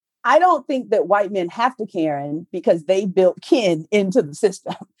I don't think that white men have to Karen because they built kin into the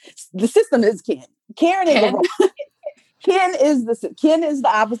system. The system is kin. Karen is the Ken is the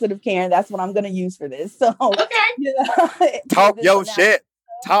opposite of Karen. That's what I'm going to use for this. So, talk your shit.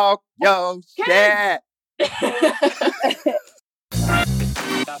 Talk your shit.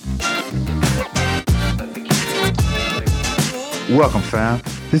 Welcome, fam.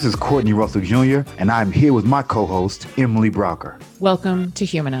 This is Courtney Russell Jr., and I'm here with my co-host, Emily Browker. Welcome to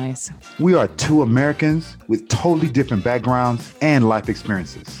Humanize. We are two Americans with totally different backgrounds and life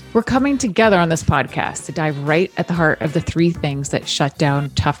experiences. We're coming together on this podcast to dive right at the heart of the three things that shut down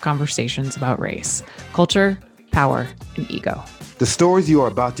tough conversations about race: culture, power, and ego. The stories you are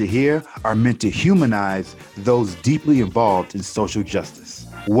about to hear are meant to humanize those deeply involved in social justice.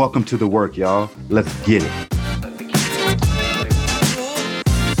 Welcome to the work, y'all. Let's get it.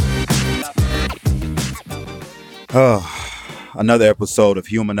 Another episode of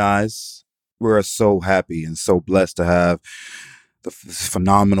Humanize. We're so happy and so blessed to have this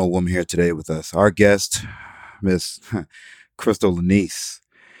phenomenal woman here today with us. Our guest, Miss Crystal Lanice.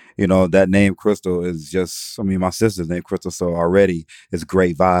 You know, that name Crystal is just, my sister's name Crystal, so already it's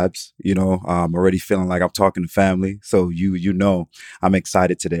great vibes. You know, I'm already feeling like I'm talking to family. So you know, I'm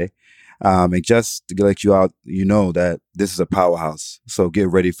excited today. And just to let you out, you know that this is a powerhouse. So get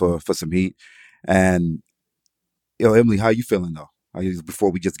ready for some heat. And Emily, how you feeling though?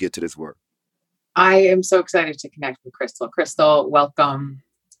 Before we just get to this work. I am so excited to connect with Crystal. Crystal, welcome.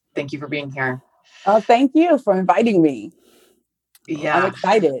 Thank you for being here. Thank you for inviting me. Yeah. I'm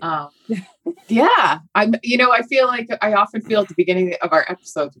excited. Yeah. I feel like I often feel at the beginning of our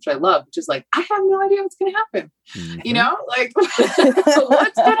episodes, which I love, which is like, I have no idea what's going to happen. Mm-hmm. You know, like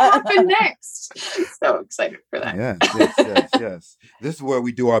what's going to happen next? So excited for that. Yes. This is where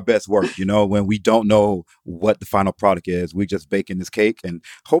we do our best work. You know, when we don't know what the final product is, we just baking this cake and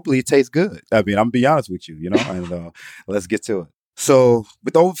hopefully it tastes good. I mean, I'm gonna be honest with you, you know, and let's get to it. So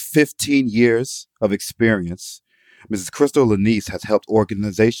with over 15 years of experience, Mrs. Crystal Lanice has helped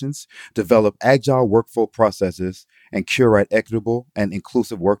organizations develop agile workflow processes and curate equitable and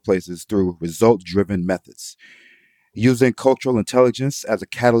inclusive workplaces through result-driven methods. Using cultural intelligence as a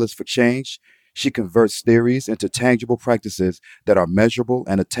catalyst for change, she converts theories into tangible practices that are measurable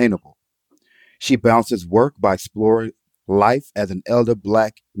and attainable. She balances work by exploring life as an elder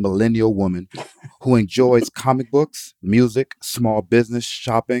Black millennial woman who enjoys comic books, music, small business,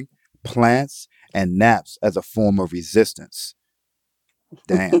 shopping, plants, and naps as a form of resistance.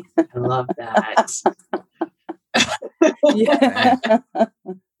 Damn. I love that. Yeah.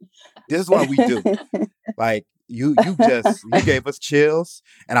 This is what we do. Like you gave us chills,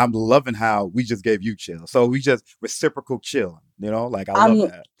 and I'm loving how we just gave you chills. So we just reciprocal chilling, you know, like I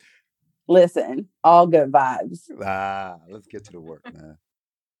love that. Listen, all good vibes. Let's get to the work, man.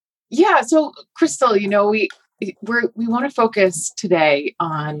 Yeah. So Crystal, you know, we want to focus today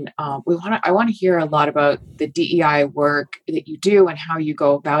on, I want to hear a lot about the DEI work that you do and how you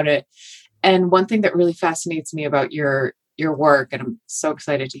go about it. And one thing that really fascinates me about your work, and I'm so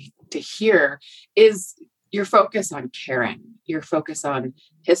excited to hear, is your focus on Karen, your focus on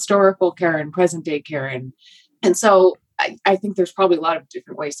historical Karen, present day Karen. And so I think there's probably a lot of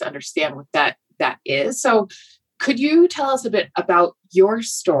different ways to understand what that is. So could you tell us a bit about your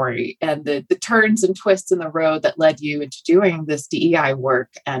story and the turns and twists in the road that led you into doing this DEI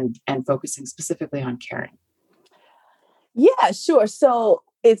work and focusing specifically on Karen? Yeah, sure. So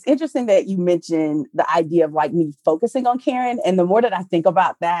it's interesting that you mentioned the idea of like me focusing on Karen. And the more that I think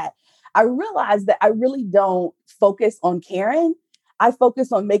about that, I realize that I really don't focus on Karen. I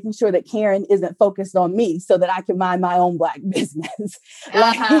focus on making sure that Karen isn't focused on me so that I can mind my own Black business.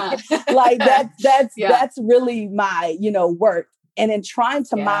 That's really my, work. And in trying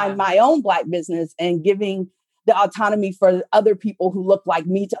to mind my own Black business and giving the autonomy for other people who look like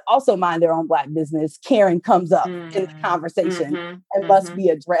me to also mind their own Black business, Karen comes up in the conversation and must be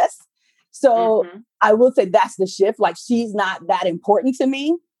addressed. So I will say that's the shift. Like, she's not that important to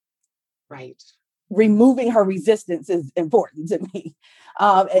me. Right. Removing her resistance is important to me.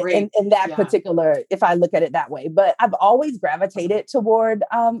 In that particular, if I look at it that way. But I've always gravitated toward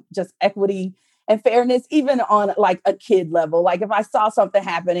just equity and fairness, even on like a kid level. Like if I saw something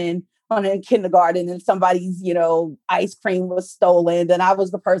happening in kindergarten and somebody's, ice cream was stolen, then I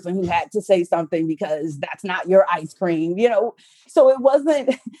was the person who had to say something because that's not your ice cream, So it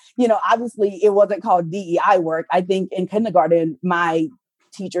wasn't, obviously it wasn't called DEI work. I think in kindergarten, my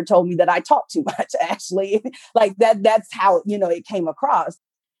teacher told me that I talk too much, actually. Like that's how, it came across.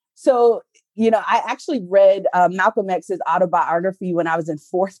 So, I actually read Malcolm X's autobiography when I was in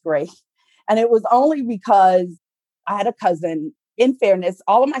 4th grade. And it was only because I had a cousin in fairness,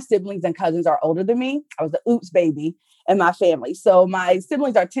 all of my siblings and cousins are older than me. I was the oops baby in my family. So my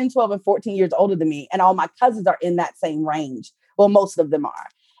siblings are 10, 12, and 14 years older than me. And all my cousins are in that same range. Well, most of them are.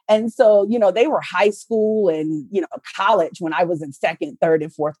 And so, they were high school and, college when I was in second, third,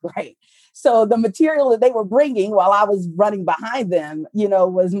 and fourth grade. So the material that they were bringing while I was running behind them,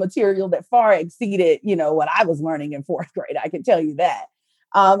 was material that far exceeded, what I was learning in fourth grade. I can tell you that.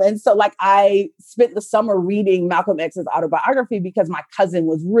 And so I spent the summer reading Malcolm X's autobiography because my cousin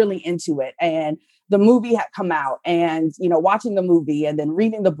was really into it. And the movie had come out and, watching the movie and then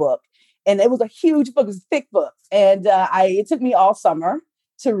reading the book. And it was a huge book, it was a thick book. And it took me all summer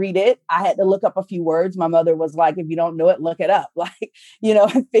to read it. I had to look up a few words. My mother was like, if you don't know it, look it up,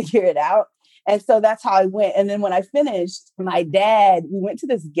 and figure it out. And so that's how I went. And then when I finished, my dad, we went to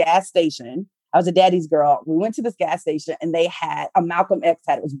this gas station. I was a daddy's girl. We went to this gas station and they had a Malcolm X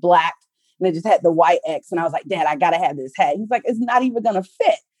hat. It was black and they just had the white X. And I was like, Dad, I got to have this hat. He's like, it's not even going to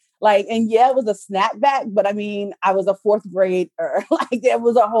fit. And yeah, it was a snapback, but I mean, I was a fourth grader. It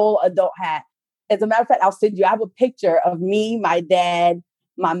was a whole adult hat. As a matter of fact, I'll send you, I have a picture of me, my dad,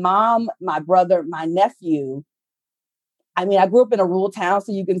 my mom, my brother, my nephew. I mean, I grew up in a rural town,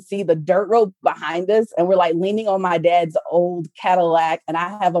 so you can see the dirt road behind us. And we're leaning on my dad's old Cadillac. And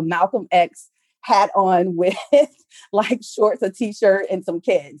I have a Malcolm X hat on with shorts, a t-shirt, and some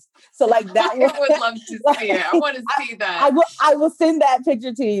kids. So that I would love to see it. I want to see that. I will send that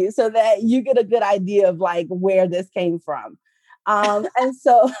picture to you so that you get a good idea of where this came from. And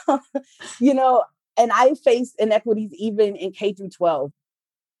so, and I faced inequities even in K through 12.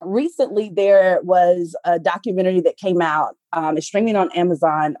 Recently, there was a documentary that came out. It's streaming on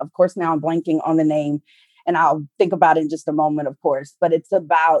Amazon. Of course, now I'm blanking on the name, and I'll think about it in just a moment, of course. But it's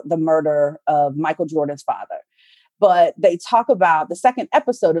about the murder of Michael Jordan's father. But they talk about the second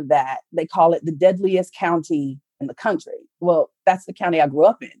episode of that. They call it the deadliest county in the country. Well, that's the county I grew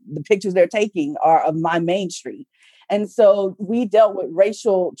up in. The pictures they're taking are of my main street. And so we dealt with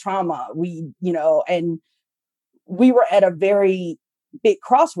racial trauma. And we were at a very big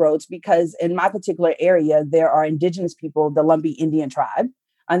crossroads because in my particular area, there are indigenous people, the Lumbee Indian tribe,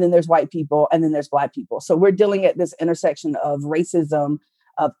 and then there's white people, and then there's Black people. So we're dealing at this intersection of racism,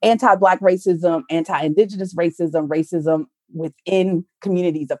 of anti-Black racism, anti-indigenous racism, racism within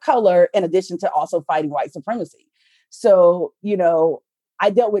communities of color, in addition to also fighting white supremacy. So, I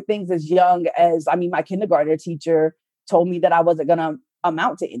dealt with things as young as, my kindergarten teacher told me that I wasn't going to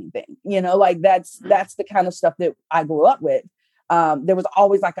amount to anything, that's the kind of stuff that I grew up with. There was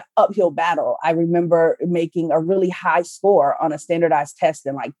always an uphill battle. I remember making a really high score on a standardized test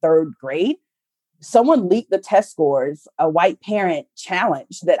in third grade. Someone leaked the test scores. A white parent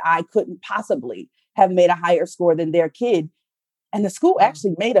challenged that I couldn't possibly have made a higher score than their kid. And the school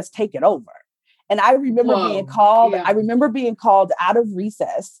actually made us take it over. And I remember being called, I remember being called out of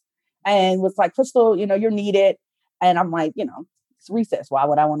recess and was like, Crystal, you're needed. And I'm like, it's recess. Why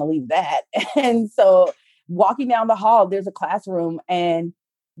would I want to leave that? And so walking down the hall, there's a classroom and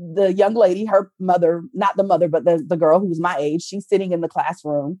the young lady, her mother, not the mother, but the girl who was my age, she's sitting in the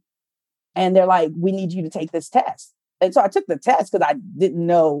classroom and they're like, we need you to take this test. And so I took the test because I didn't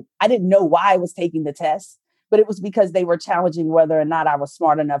know why I was taking the test, but it was because they were challenging whether or not I was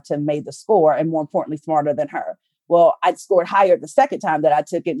smart enough to make the score and more importantly, smarter than her. Well, I scored higher the second time that I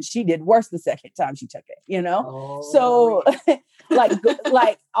took it, and she did worse the second time she took it, So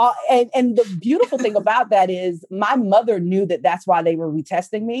and the beautiful thing about that is my mother knew that that's why they were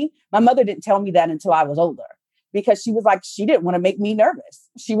retesting me. My mother didn't tell me that until I was older because she was like, she didn't want to make me nervous.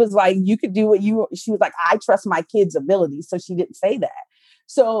 She was like, you could do what she was like, I trust my kids' abilities. So she didn't say that.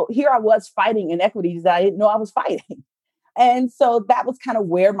 So here I was fighting inequities that I didn't know I was fighting. And so that was kind of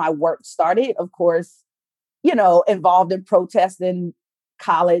where my work started. Of course, involved in protests in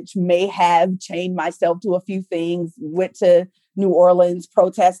college, may have chained myself to a few things, went to New Orleans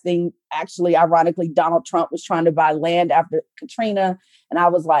protesting. Actually, ironically, Donald Trump was trying to buy land after Katrina. And I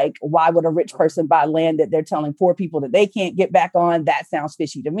was like, why would a rich person buy land that they're telling poor people that they can't get back on? That sounds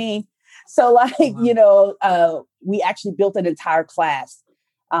fishy to me. So we actually built an entire class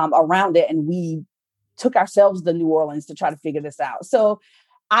around it. And we took ourselves to New Orleans to try to figure this out. So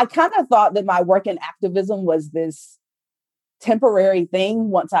I kind of thought that my work in activism was this temporary thing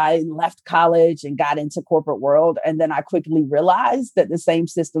once I left college and got into corporate world. And then I quickly realized that the same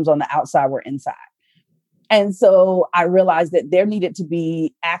systems on the outside were inside. And so I realized that there needed to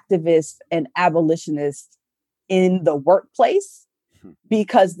be activists and abolitionists in the workplace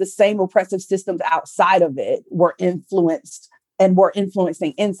because the same oppressive systems outside of it were influenced and were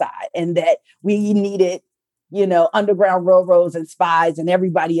influencing inside, and that we needed underground railroads and spies and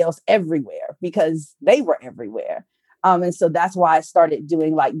everybody else everywhere because they were everywhere. And so that's why I started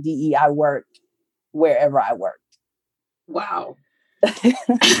doing like DEI work wherever I worked. Wow.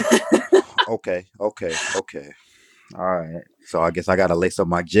 Okay. All right. So I guess I gotta lace up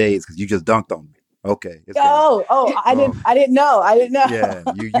my J's because you just dunked on me. Okay. I didn't know. Yeah,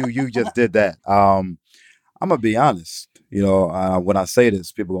 you just did that. I'm gonna be honest. When I say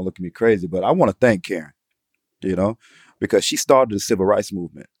this, people gonna look at me crazy, but I want to thank Karen. Because she started the civil rights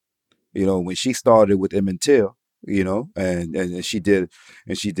movement. When she started with Emmett Till, and she did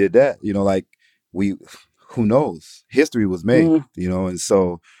that. Like who knows? History was made. And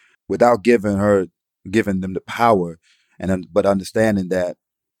so without giving them the power, but understanding that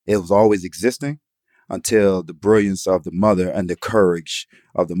it was always existing until the brilliance of the mother and the courage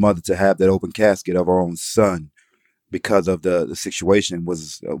of the mother to have that open casket of her own son because of the situation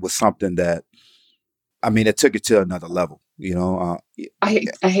was something that, I mean, it took it to another level, I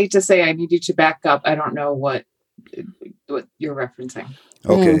hate to say I need you to back up. I don't know what you're referencing.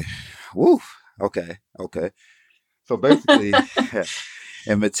 Okay. Woo. Okay. So basically,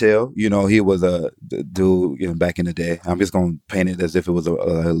 Emmett Till, he was a dude, back in the day. I'm just going to paint it as if it was a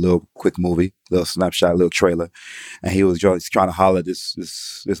little quick movie, little snapshot, little trailer. And he was just trying to holler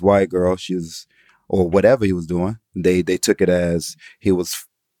this white girl. Or whatever he was doing. They took it as he was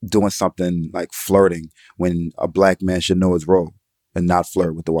doing something like flirting when a black man should know his role and not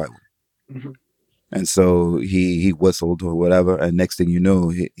flirt with the white woman. Mm-hmm. And so he whistled or whatever. And next thing you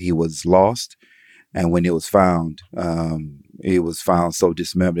knew, he was lost. And when he was found so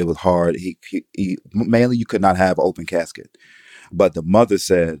dismembered. It was hard. He mainly you could not have an open casket. But the mother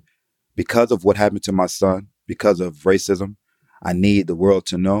said, because of what happened to my son, because of racism, I need the world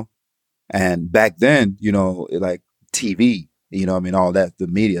to know. And back then, like TV, all that, the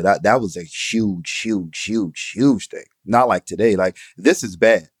media, that was a huge thing. Not like today. Like, this is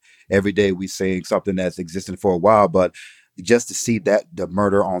bad. Every day we saying something that's existed for a while, but just to see that the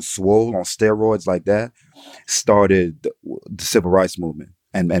murder on swole, on steroids like that, started the civil rights movement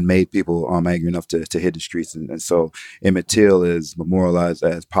and made people angry enough to hit the streets. And so Emmett Till is memorialized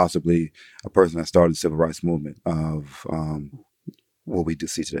as possibly a person that started the civil rights movement of what we do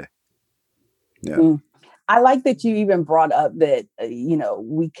see today. Yeah. I like that you even brought up that,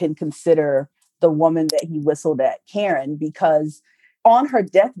 we can consider the woman that he whistled at, Karen, because on her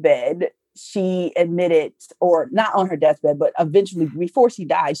deathbed, she admitted, or not on her deathbed, but eventually before she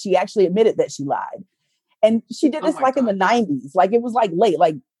died, she actually admitted that she lied. And she did this in the 90s. Like, it was like late,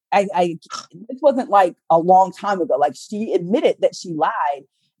 like this wasn't like a long time ago. Like, she admitted that she lied.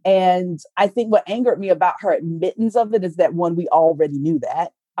 And I think what angered me about her admittance of it is that, one, we already knew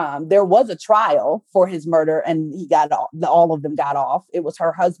that. There was a trial for his murder, and he got all of them got off. It was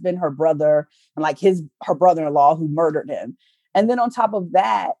her husband, her brother, and like her brother-in-law who murdered him. And then on top of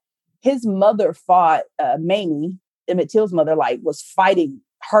that, his mother fought, Mamie, Emmett Till's mother, was fighting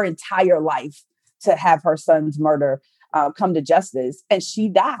her entire life to have her son's murder come to justice. And she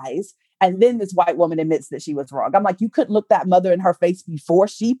dies. And then this white woman admits that she was wrong. I'm like, you couldn't look that mother in her face before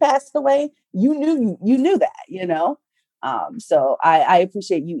she passed away. You knew that, So I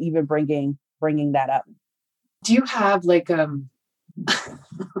appreciate you even bringing that up. Do you have I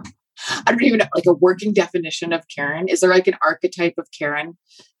don't even know, a working definition of Karen? Is there like an archetype of Karen?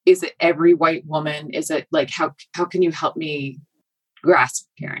 Is it every white woman? Is it how can you help me grasp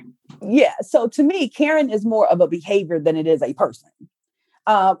Karen? Yeah. So to me, Karen is more of a behavior than it is a person.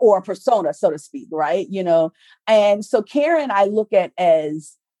 Or a persona, so to speak, right? And so Karen, I look at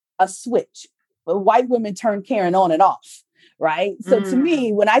as a switch. White women turn Karen on and off, right? So to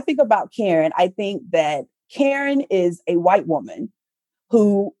me, when I think about Karen, I think that Karen is a white woman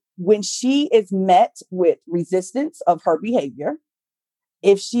who, when she is met with resistance of her behavior,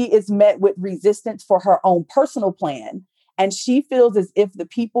 if she is met with resistance for her own personal plan, and she feels as if the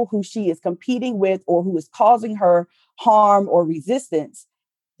people who she is competing with or who is causing her harm or resistance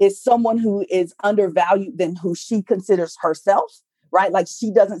is someone who is undervalued than who she considers herself, right? Like,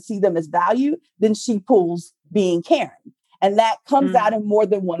 she doesn't see them as valued, then she pulls being Karen. And that comes out in more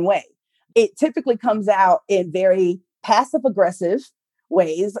than one way. It typically comes out in very passive aggressive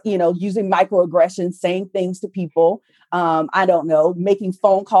ways, using microaggressions, saying things to people. I don't know, making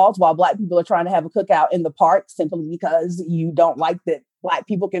phone calls while Black people are trying to have a cookout in the park simply because you don't like that Black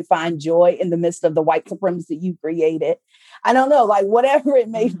people can find joy in the midst of the white supremacy you created. I don't know, whatever it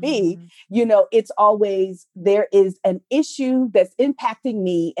may be, it's always, there is an issue that's impacting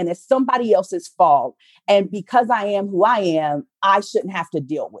me and it's somebody else's fault. And because I am who I am, I shouldn't have to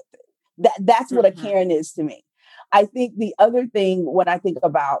deal with it. That's what a Karen is to me. I think the other thing when I think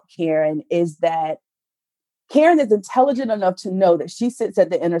about Karen is that Karen is intelligent enough to know that she sits at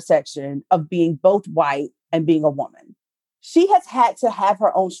the intersection of being both white and being a woman. She has had to have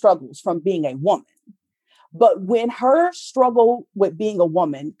her own struggles from being a woman. But when her struggle with being a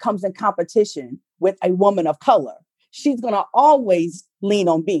woman comes in competition with a woman of color, she's going to always lean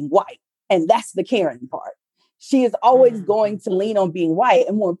on being white. And that's the Karen part. She is always going to lean on being white.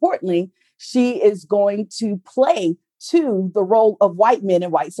 And more importantly, she is going to play to the role of white men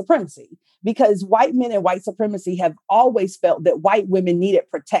and white supremacy, because white men and white supremacy have always felt that white women needed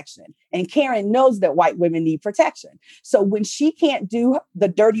protection. And Karen knows that white women need protection. So when she can't do the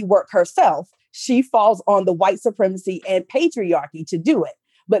dirty work herself, she falls on the white supremacy and patriarchy to do it.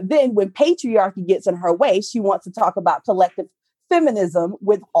 But then when patriarchy gets in her way, she wants to talk about collective feminism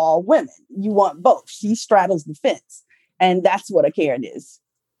with all women. You want both. She straddles the fence. And that's what a Karen is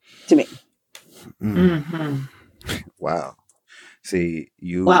to me. Mm. Wow. See,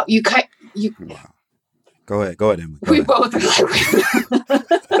 you. Wow. Wow. Go ahead, Emily. We both are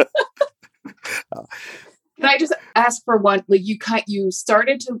like, can I just ask for one? Like you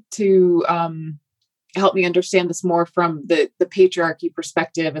started to help me understand this more from the patriarchy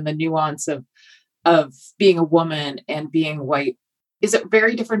perspective and the nuance of being a woman and being white. Is it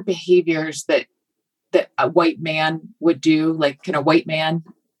very different behaviors that a white man would do? Like, can a white man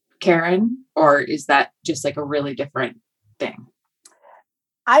Karen, or is that just like a really different thing?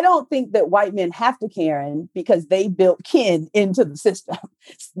 I don't think that white men have to Karen because they built kin into the system.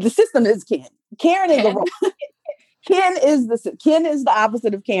 The system is kin. Karen is a role. Kin is the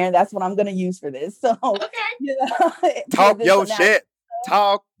opposite of Karen. That's what I'm going to use for this. So, okay. You know, talk your shit.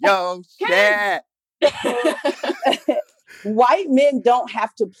 Talk your shit. White men don't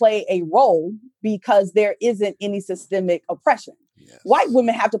have to play a role because there isn't any systemic oppression. Yes. White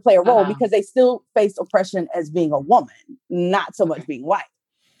women have to play a role because they still face oppression as being a woman, not so much being white.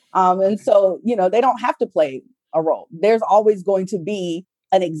 And so, they don't have to play a role. There's always going to be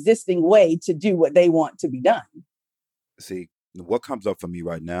an existing way to do what they want to be done. See, what comes up for me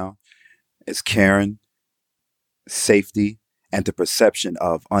right now is Karen, safety, and the perception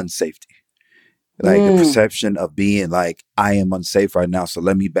of unsafety. Like the perception of being like, I am unsafe right now, so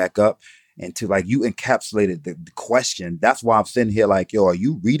let me back up. And to like, you encapsulated the question. That's why I'm sitting here like, yo, are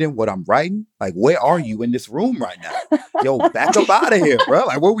you reading what I'm writing? Like, where are you in this room right now? Yo, back up out of here, bro.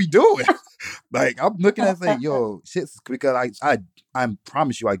 Like, what we doing? Like, I'm looking at saying, yo, shit, because I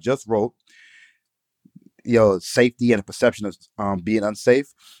promise you, I just wrote, safety and the perception of being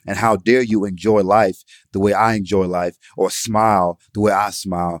unsafe, and how dare you enjoy life the way I enjoy life, or smile the way I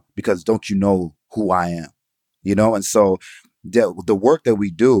smile, because don't you know who I am? And so the work that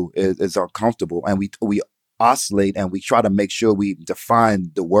we do is uncomfortable, and we oscillate, and we try to make sure we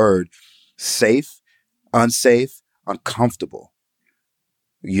define the word safe, unsafe, uncomfortable,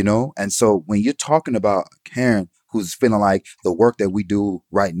 and so when you're talking about Karen, who's feeling like the work that we do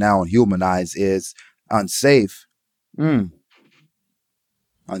right now and Humanize is unsafe,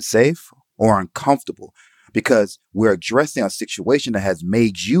 unsafe or uncomfortable, because we're addressing a situation that has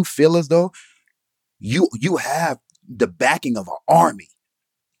made you feel as though you have the backing of an army.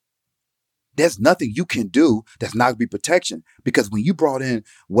 There's nothing you can do that's not gonna be protection, because when you brought in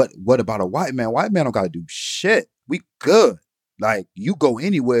what about a white man? White man don't gotta do shit. We good. Like, you go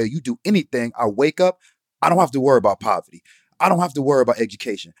anywhere, you do anything. I wake up, I don't have to worry about poverty. I don't have to worry about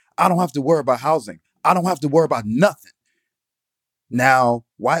education. I don't have to worry about housing. I don't have to worry about nothing. Now,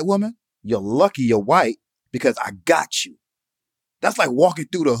 white woman, you're lucky you're white because I got you. That's like walking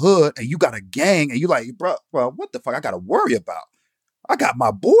through the hood and you got a gang and you're like, bro, what the fuck I got to worry about? I got my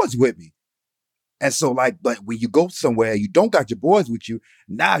boys with me. And so but when you go somewhere, you don't got your boys with you,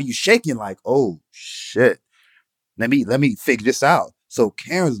 now you shaking like, oh shit, let me figure this out. So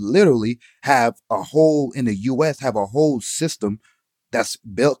Karens literally have in the US, have a whole system that's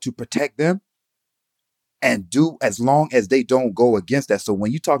built to protect them and do as long as they don't go against that. So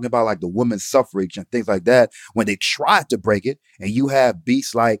when you're talking about like the women's suffrage and things like that, when they tried to break it, and you have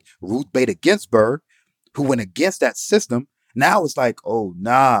beasts like Ruth Bader Ginsburg, who went against that system, now it's like, oh,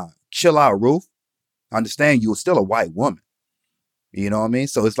 nah, chill out, Ruth. I understand you were still a white woman. You know what I mean?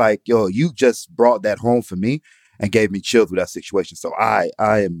 So it's like, yo, you just brought that home for me and gave me chills with that situation. So I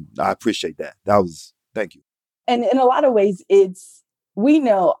appreciate that. Thank you. And in a lot of ways, we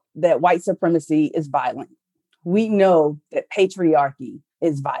know that white supremacy is violent. We know that patriarchy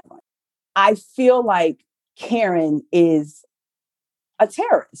is violent. I feel like Karen is a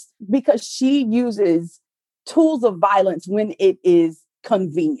terrorist because she uses tools of violence when it is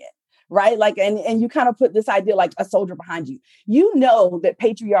convenient, right? Like, and you kind of put this idea like a soldier behind you. You know that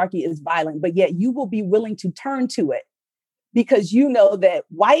patriarchy is violent, but yet you will be willing to turn to it because you know that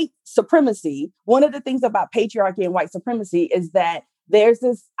white supremacy, one of the things about patriarchy and white supremacy is that there's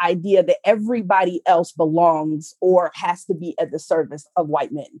this idea that everybody else belongs or has to be at the service of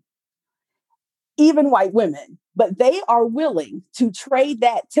white men, even white women. But they are willing to trade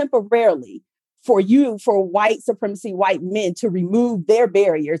that temporarily for white supremacy, white men to remove their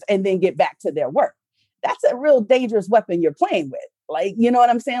barriers and then get back to their work. That's a real dangerous weapon you're playing with. Like, you know what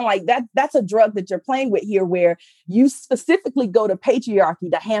I'm saying? Like that's a drug that you're playing with here, where you specifically go to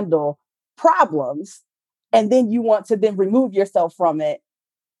patriarchy to handle problems. And then you want to then remove yourself from it.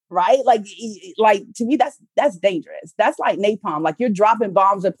 Right. Like to me, that's dangerous. That's like napalm. Like you're dropping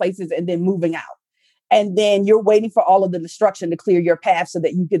bombs at places and then moving out. And then you're waiting for all of the destruction to clear your path so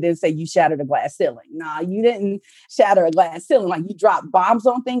that you could then say you shattered a glass ceiling. Nah, you didn't shatter a glass ceiling. Like you dropped bombs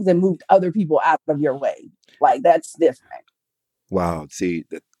on things and moved other people out of your way. Like that's different. Wow. See,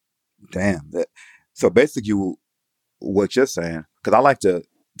 damn. So basically, what you're saying, because I like to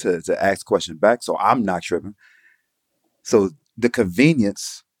ask questions back, so I'm not tripping. So the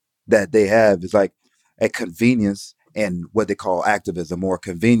convenience that they have is like a convenience in what they call activism, or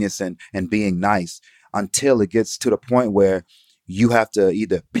convenience and being nice, until it gets to the point where you have to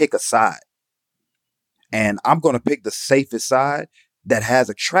either pick a side. And I'm going to pick the safest side that has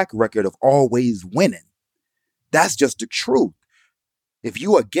a track record of always winning. That's just the truth. If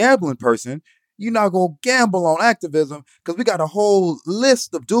you a gambling person, you're not going to gamble on activism, because we got a whole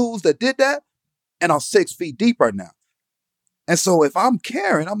list of dudes that did that and are 6 feet deep right now. And so if I'm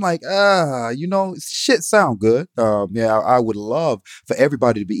Karen, I'm like, shit sound good. I would love for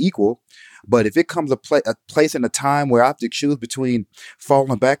everybody to be equal. But if it comes a place and a time where I have to choose between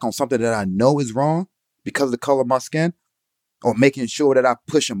falling back on something that I know is wrong because of the color of my skin, or making sure that I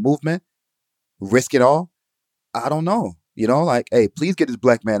push a movement, risk it all, I don't know. Like, hey, please get this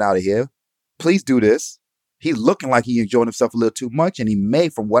black man out of here. Please do this. He's looking like he enjoyed himself a little too much, and he may,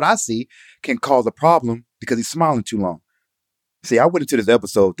 from what I see, can cause a problem because he's smiling too long. See, I went into this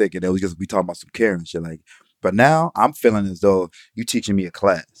episode thinking it was just we talking about some caring shit, like, but now I'm feeling as though you teaching me a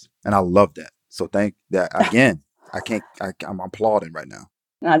class, and I love that. So thank that again. I'm applauding right now.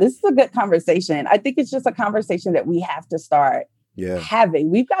 Now, this is a good conversation. I think it's just a conversation that we have to start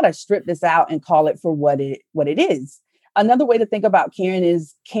having. We've got to strip this out and call it for what it is. Another way to think about Karen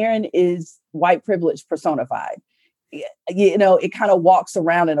is white privilege personified. It kind of walks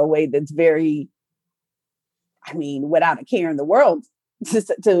around in a way that's very, without a care in the world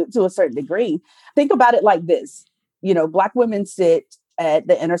to a certain degree. Think about it like this. Black women sit at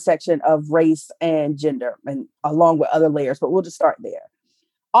the intersection of race and gender, and along with other layers, but we'll just start there.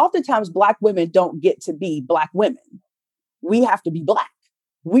 Oftentimes, Black women don't get to be Black women. We have to be Black.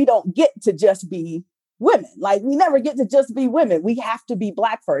 We don't get to just be women. Like, we never get to just be women. We have to be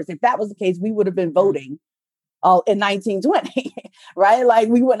Black first. If that was the case, we would have been voting in 1920, right? Like,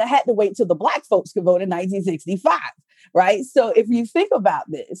 we wouldn't have had to wait till the Black folks could vote in 1965, right? So if you think about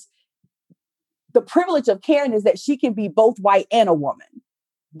this, the privilege of Karen is that she can be both white and a woman.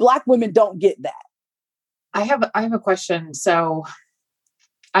 Black women don't get that. I have a question. So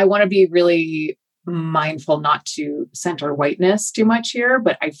I want to be really mindful not to center whiteness too much here,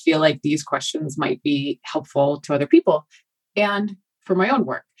 but I feel like these questions might be helpful to other people and for my own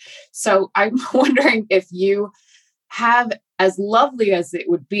work. So I'm wondering if you have, as lovely as it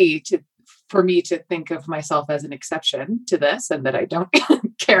would be for me to think of myself as an exception to this, and that I don't,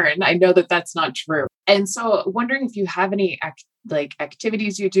 Karen, I know that that's not true. And so wondering if you have any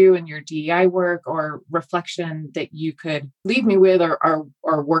activities you do in your DEI work or reflection that you could leave me with or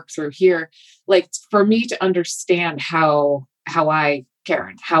work through here, like for me to understand how I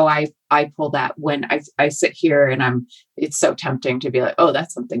pull that when I sit here and it's so tempting to be like, oh,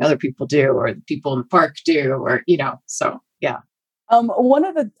 that's something other people do, or the people in the park do, or, so yeah. One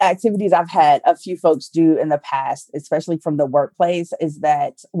of the activities I've had a few folks do in the past, especially from the workplace, is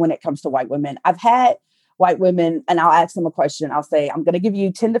that when it comes to white women, I've had white women, and I'll ask them a question. I'll say, I'm going to give you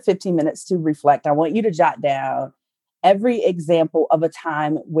 10 to 15 minutes to reflect. I want you to jot down every example of a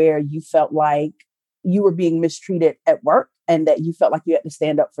time where you felt like you were being mistreated at work and that you felt like you had to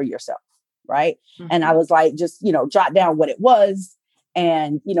stand up for yourself. Right. Mm-hmm. And I was like, just, jot down what it was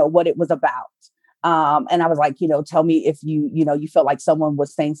and, what it was about. And I was like, tell me if you felt like someone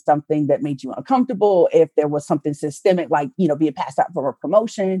was saying something that made you uncomfortable, if there was something systemic, like, being passed out for a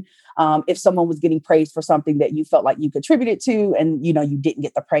promotion, if someone was getting praised for something that you felt like you contributed to and, you didn't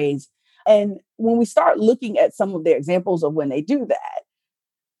get the praise. And when we start looking at some of their examples of when they do that,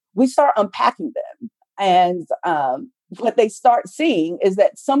 we start unpacking them. And what they start seeing is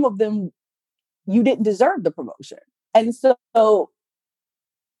that some of them, you didn't deserve the promotion. And so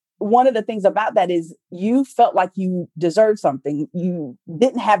one of the things about that is you felt like you deserved something. You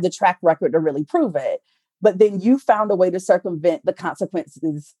didn't have the track record to really prove it, but then you found a way to circumvent the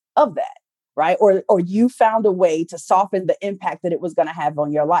consequences of that, right? Or you found a way to soften the impact that it was going to have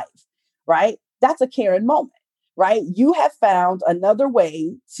on your life, right? That's a caring moment, right? You have found another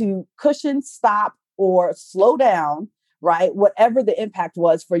way to cushion, stop, or slow down, right? Whatever the impact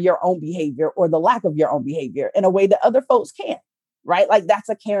was for your own behavior or the lack of your own behavior in a way that other folks can't, right? Like that's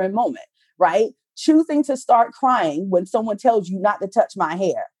a caring moment, right? Choosing to start crying when someone tells you not to touch my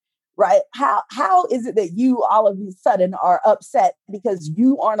hair, right? How is it that you all of a sudden are upset because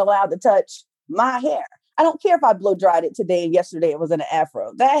you aren't allowed to touch my hair? I don't care if I blow dried it today and yesterday it was in an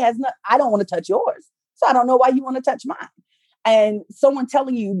afro. I don't want to touch yours. So I don't know why you want to touch mine. And someone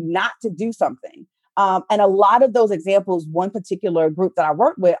telling you not to do something. And a lot of those examples, one particular group that I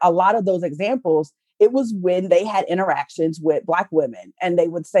worked with, a lot of those examples, it was when they had interactions with Black women and they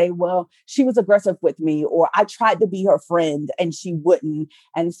would say, well, she was aggressive with me, or I tried to be her friend and she wouldn't.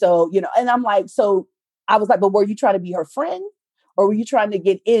 And so, and I'm like, so I was like, but were you trying to be her friend, or were you trying to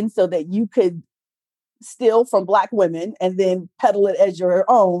get in so that you could steal from Black women and then peddle it as your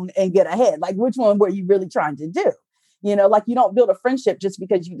own and get ahead? Like, which one were you really trying to do? Like you don't build a friendship just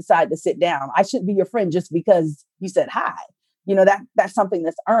because you decide to sit down. I shouldn't be your friend just because you said hi. That's something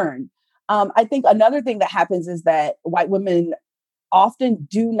that's earned. I think another thing that happens is that white women often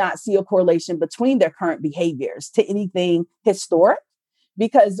do not see a correlation between their current behaviors to anything historic,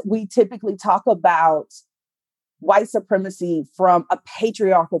 because we typically talk about white supremacy from a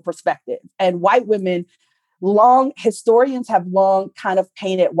patriarchal perspective. And white women, historians have long kind of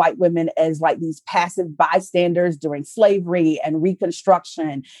painted white women as like these passive bystanders during slavery and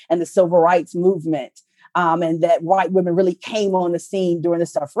Reconstruction and the Civil Rights Movement. And that white women really came on the scene during the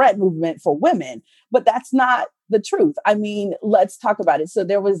suffrage movement for women. But that's not the truth. I mean, let's talk about it. So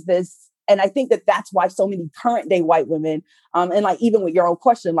there was this, and I think that that's why so many current day white women, and like even with your own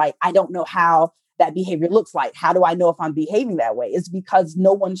question, like, I don't know how that behavior looks like. How do I know if I'm behaving that way? It's because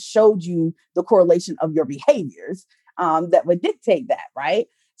no one showed you the correlation of your behaviors that would dictate that, right?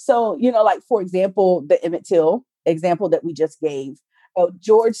 So, like, for example, the Emmett Till example that we just gave,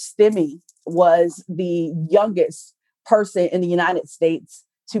 George Stemmy was the youngest person in the United States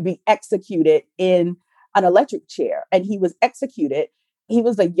to be executed in an electric chair. And he was executed. He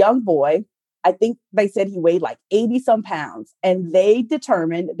was a young boy. I think they said he weighed like 80 some pounds, and they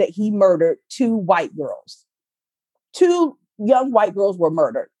determined that he murdered 2 white girls. 2 young white girls were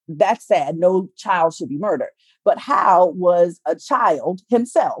murdered. That's sad. No child should be murdered. But how was a child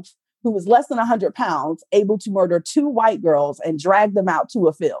himself, who was less than 100 pounds, able to murder 2 white girls and drag them out to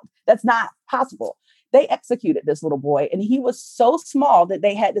a field? That's not possible. They executed this little boy, and he was so small that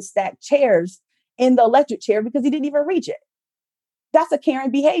they had to stack chairs in the electric chair because he didn't even reach it. That's a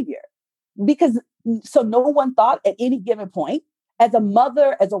caring behavior. So no one thought at any given point, as a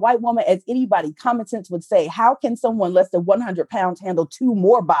mother, as a white woman, as anybody, common sense would say, how can someone less than 100 pounds handle 2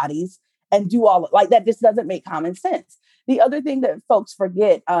 more bodies and do all like that? Just doesn't make common sense. The other thing that folks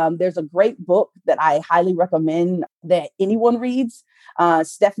forget, there's a great book that I highly recommend that anyone reads.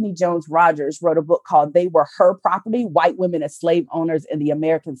 Stephanie Jones Rogers wrote a book called They Were Her Property: White Women as Slave Owners in the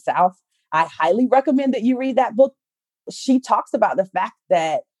American South. I highly recommend that you read that book. She talks about the fact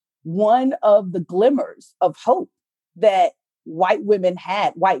that one of the glimmers of hope that white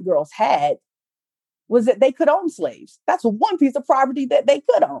girls had, was that they could own slaves. That's one piece of property that they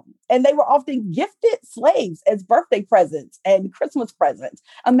could own. And they were often gifted slaves as birthday presents and Christmas presents.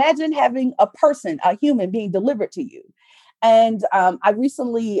 Imagine having a human being delivered to you. And I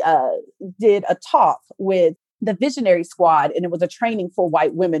recently did a talk with the Visionary Squad, and it was a training for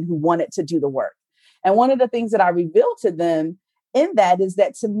white women who wanted to do the work. And one of the things that I revealed to them in that is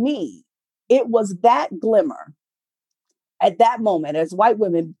that, to me, it was that glimmer at that moment as white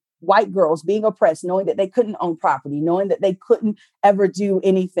women, white girls being oppressed, knowing that they couldn't own property, knowing that they couldn't ever do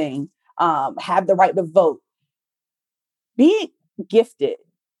anything, have the right to vote. Being gifted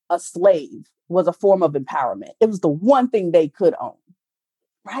a slave was a form of empowerment. It was the one thing they could own,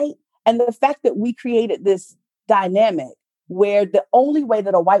 right? And the fact that we created this dynamic where the only way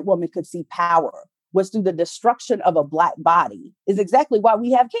that a white woman could see power was through the destruction of a Black body is exactly why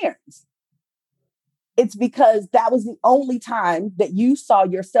we have Karens. It's because that was the only time that you saw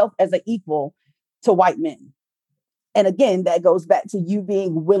yourself as an equal to white men. And again, that goes back to you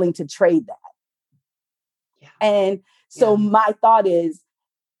being willing to trade that. Yeah. And so my thought is,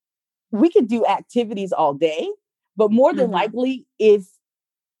 we could do activities all day, but more than likely, if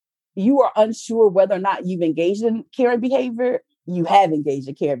you are unsure whether or not you've engaged in caring behavior, you have engaged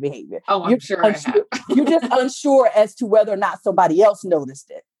in caring behavior. Oh, I'm sure I have. You're just unsure as to whether or not somebody else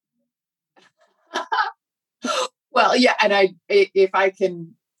noticed it. Well, yeah. And if I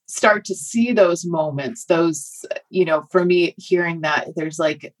can start to see those moments, those, for me, hearing that there's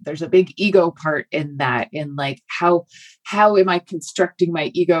a big ego part in that, in like, how am I constructing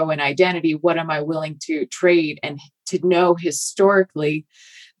my ego and identity? What am I willing to trade? And to know historically,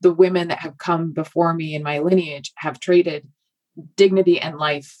 the women that have come before me in my lineage have traded dignity and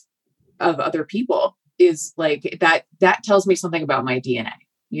life of other people, is like, that tells me something about my DNA.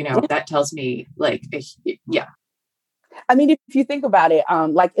 That tells me like, yeah. I mean, if you think about it,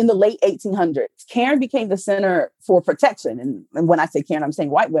 like in the late 1800s, Karen became the center for protection. And when I say Karen, I'm saying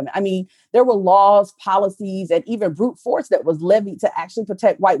white women. I mean, there were laws, policies, and even brute force that was levied to actually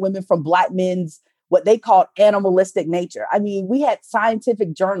protect white women from Black men's, what they called animalistic nature. I mean, we had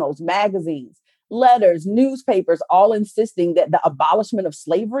scientific journals, magazines, letters, newspapers, all insisting that the abolishment of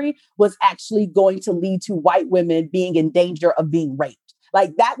slavery was actually going to lead to white women being in danger of being raped.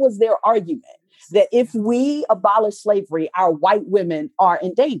 Like, that was their argument, that if we abolish slavery, our white women are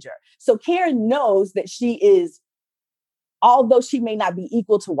in danger. So Karen knows that she is, although she may not be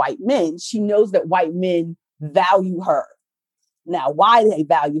equal to white men, she knows that white men value her. Now, why they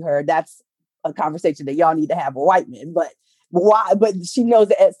value her, that's a conversation that y'all need to have with white men. But why? But she knows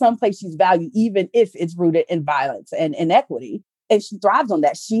that at some place she's valued, even if it's rooted in violence and inequity. And she thrives on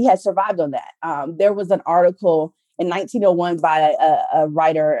that. She has survived on that. There was an article in 1901 by a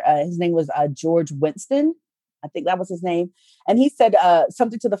writer. His name was George Winston. I think that was his name. And he said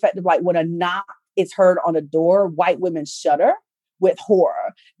something to the effect of like, when a knock is heard on a door, white women shudder with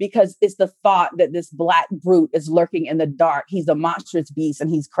horror, because it's the thought that this Black brute is lurking in the dark. He's a monstrous beast and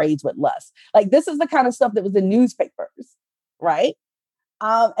he's crazed with lust. Like, this is the kind of stuff that was in newspapers, right?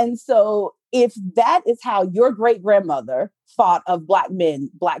 And so if that is how your great grandmother thought of Black men,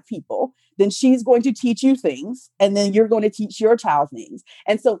 Black people, then she's going to teach you things, and then you're going to teach your child things.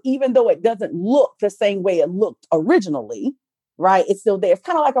 And so even though it doesn't look the same way it looked originally, right, it's still there. It's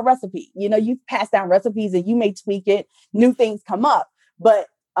kind of like a recipe. You pass down recipes and you may tweak it, new things come up, but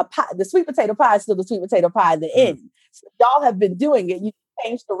the sweet potato pie is still the sweet potato pie at the end. So y'all have been doing it. You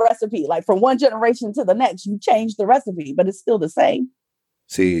change the recipe, like from one generation to the next, you change the recipe, but it's still the same.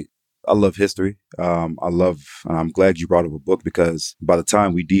 See, I love history. I'm glad you brought up a book, because by the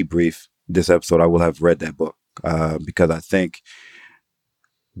time we debrief this episode, I will have read that book, because I think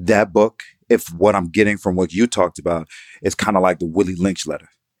that book, if what I'm getting from what you talked about, is kind of like the Willie Lynch letter.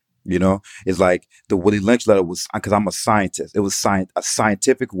 It's like the Willie Lynch letter was, because I'm a scientist. It was a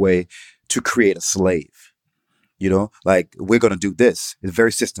scientific way to create a slave. Like, we're going to do this. It's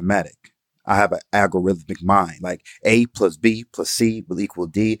very systematic. I have an algorithmic mind, like A plus B plus C will equal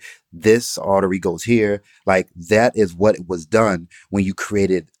D. This artery goes here. Like, that is what was done when you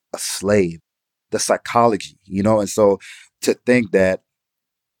created a slave, the psychology, and so to think that,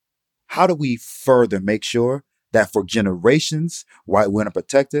 how do we further make sure that for generations, white women are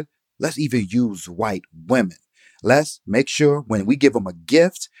protected? Let's even use white women. Let's make sure when we give them a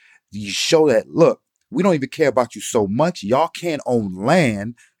gift, you show that, look, we don't even care about you so much. Y'all can't own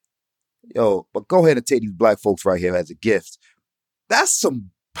land. But go ahead and take these Black folks right here as a gift. That's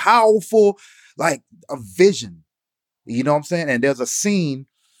some powerful, like, a vision. You know what I'm saying? And there's a scene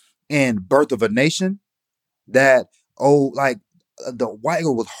in Birth of a Nation that, the white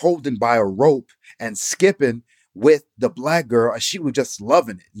girl was holding by a rope and skipping with the Black girl, and she was just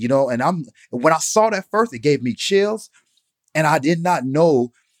loving it, and when I saw that first, it gave me chills, and I did not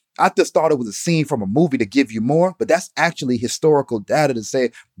know. I just thought it was a scene from a movie to give you more, but that's actually historical data to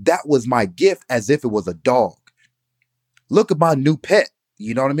say that was my gift, as if it was a dog. Look at my new pet.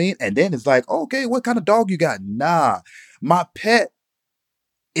 You know what I mean? And then it's like, okay, what kind of dog you got? Nah, my pet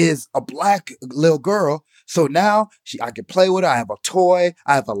is a Black little girl. So now I can play with her. I have a toy.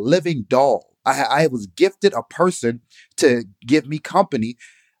 I have a living doll. I was gifted a person to give me company,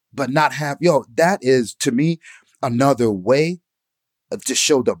 but not have, that is, to me, another way to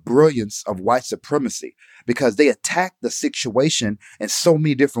show the brilliance of white supremacy, because they attack the situation in so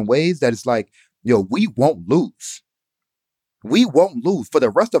many different ways that it's like, we won't lose. We won't lose. For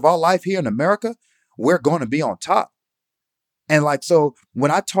the rest of our life here in America, we're going to be on top. And like, so when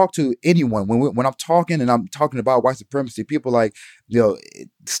I talk to anyone, when I'm talking and I'm talking about white supremacy, people like,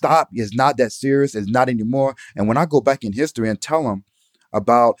 stop, it's not that serious, it's not anymore. And when I go back in history and tell them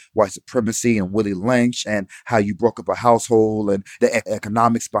about white supremacy and Willie Lynch and how you broke up a household and the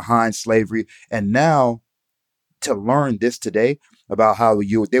economics behind slavery, and now to learn this today about how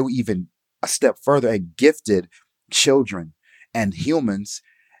they were even a step further and gifted children and humans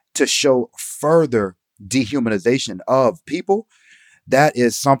to show further dehumanization of people, that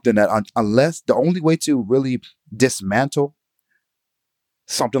is something that unless the only way to really dismantle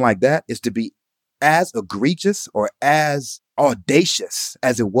something like that is to be as egregious or as audacious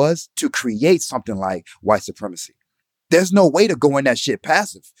as it was to create something like white supremacy. There's no way to go in that shit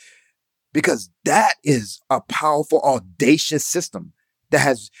passive, because that is a powerful, audacious system that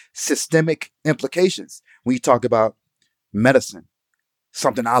has systemic implications. When you talk about medicine,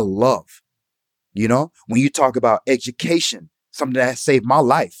 something I love, when you talk about education, something that has saved my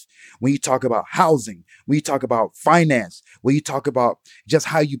life, when you talk about housing, when you talk about finance, when you talk about just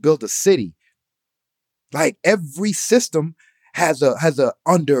how you build a city, like every system has a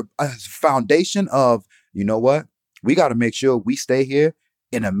foundation of, you know what? We got to make sure we stay here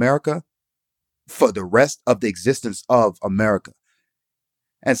in America for the rest of the existence of America.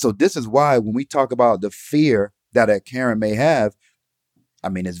 And so this is why when we talk about the fear that a Karen may have, I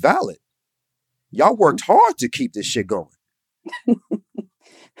mean, it's valid. Y'all worked hard to keep this shit going.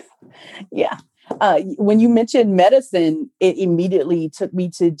 Yeah. When you mentioned medicine, it immediately took me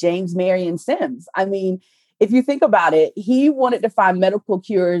to James Marion Sims. I mean, if you think about it, he wanted to find medical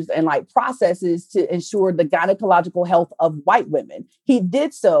cures and like processes to ensure the gynecological health of white women. He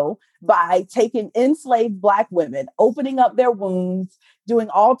did so by taking enslaved Black women, opening up their wombs, doing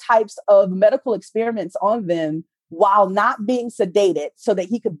all types of medical experiments on them while not being sedated so that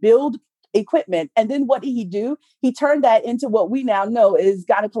he could build equipment. And then what did he do? He turned that into what we now know is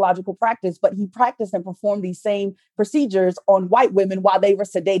gynecological practice, but he practiced and performed these same procedures on white women while they were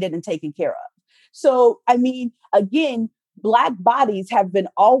sedated and taken care of. So, I mean, again, Black bodies have been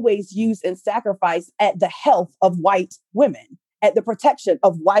always used and sacrificed at the health of white women, at the protection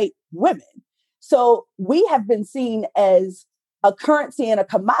of white women. So we have been seen as a currency and a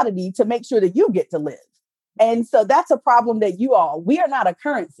commodity to make sure that you get to live. And so that's a problem that we are not a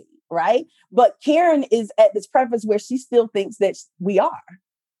currency, right? But Karen is at this preface where she still thinks that we are,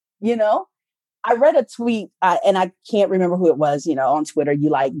 I read a tweet and I can't remember who it was, on Twitter,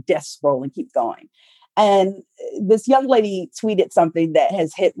 you like death scroll and keep going. And this young lady tweeted something that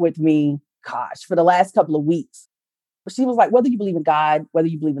has hit with me, for the last couple of weeks. She was like, whether you believe in God, whether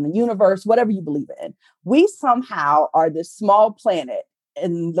you believe in the universe, whatever you believe in, we somehow are this small planet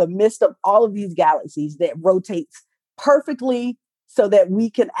in the midst of all of these galaxies that rotates perfectly so that we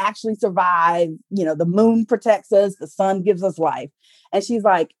can actually survive. The moon protects us, the sun gives us life. And she's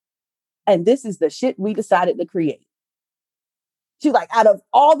like, and this is the shit we decided to create. She's like, out of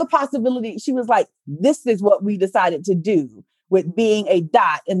all the possibilities, she was like, this is what we decided to do with being a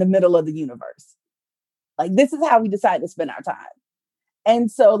dot in the middle of the universe. Like, this is how we decided to spend our time.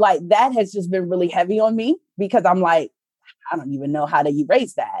 And so like, that has just been really heavy on me because I'm like, I don't even know how to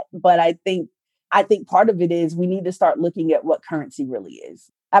erase that. But I think part of it is we need to start looking at what currency really is.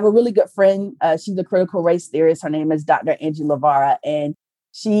 I have a really good friend. She's a critical race theorist. Her name is Dr. Angie Lavara. And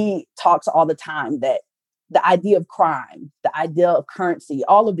she talks all the time that the idea of crime, the idea of currency,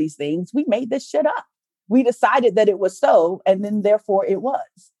 all of these things, we made this shit up. We decided that it was so, and then therefore it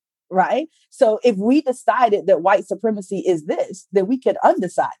was, right? So if we decided that white supremacy is this, then we could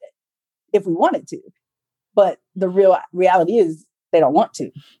undecide it if we wanted to. But the real reality is they don't want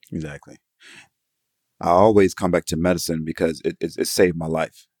to. Exactly. I always come back to medicine because it saved my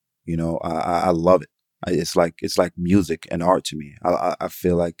life. I love it. It's like music and art to me. I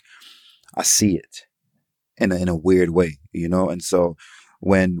feel like I see it in a weird way, And so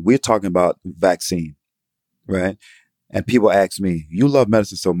when we're talking about vaccine, right? And people ask me, you love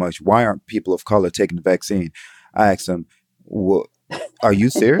medicine so much, why aren't people of color taking the vaccine? I ask them, well, are you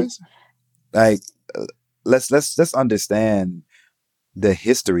serious? Like, let's understand the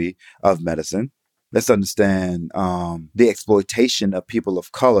history of medicine. Let's understand the exploitation of people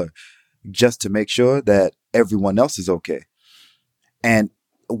of color just to make sure that everyone else is okay. And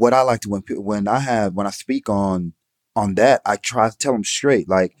what I like to when I speak on that, I try to tell them straight,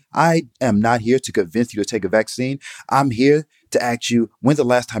 like, I am not here to convince you to take a vaccine. I'm here to ask you, when's the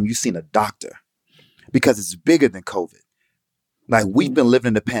last time you've seen a doctor? Because it's bigger than COVID. Like, we've been living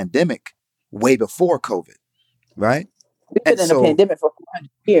in the pandemic way before COVID, right? We've been in a pandemic for 400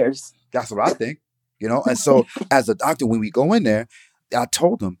 years. That's what I think, And so as a doctor, when we go in there, I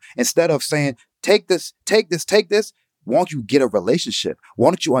told them, instead of saying, take this, why don't you get a relationship? Why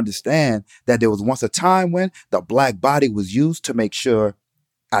don't you understand that there was once a time when the Black body was used to make sure,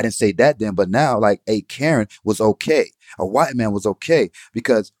 I didn't say that then, but now, like, a Karen was okay. A white man was okay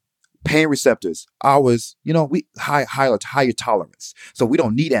because pain receptors, ours, we higher tolerance. So we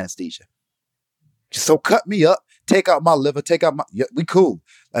don't need anesthesia. So cut me up, take out my liver, we cool.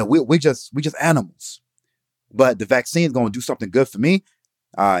 Like, we just animals. But the vaccine is going to do something good for me.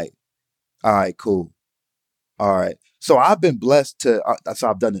 All right, cool. All right. So I've been blessed so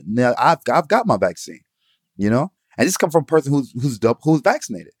I've done it. Now I've got my vaccine, and this comes from a person who's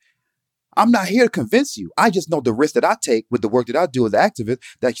vaccinated. I'm not here to convince you. I just know the risk that I take with the work that I do as an activist,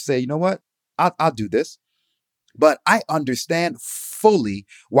 that you say, you know what, I'll do this. But I understand fully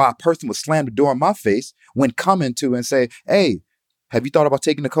why a person would slam the door in my face when coming to and say, hey, have you thought about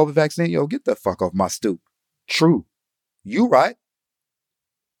taking the COVID vaccine? Yo, get the fuck off my stoop. True. You right.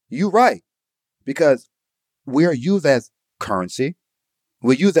 You right. Because we're used as currency.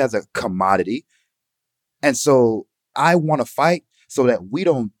 We're used as a commodity. And so I want to fight so that we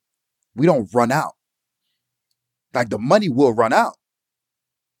don't run out. Like the money will run out.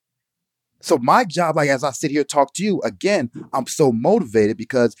 So my job, like as I sit here talk to you, again, I'm so motivated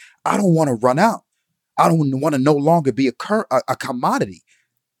because I don't want to run out. I don't want to no longer be a commodity.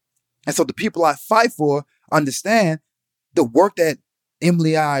 And so the people I fight for understand the work that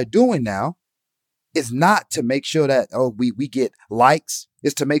Emily and I are doing now is not to make sure that, we get likes.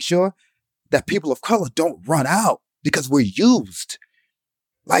 It's to make sure that people of color don't run out because we're used.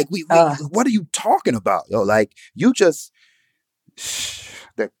 Like, what are you talking about? Yo, like, you just,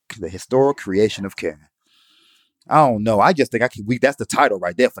 the historic creation of Karen. I don't know. I just think that's the title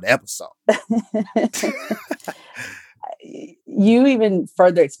right there for the episode. You even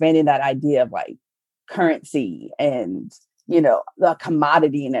further expanding that idea of like currency and, the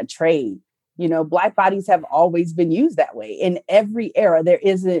commodity and a trade. Black bodies have always been used that way. In every era, there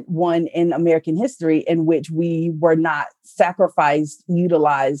isn't one in American history in which we were not sacrificed,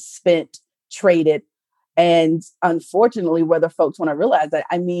 utilized, spent, traded. And unfortunately, whether folks want to realize that,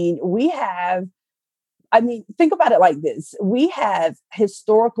 think about it like this. We have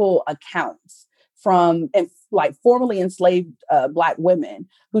historical accounts from formerly enslaved Black women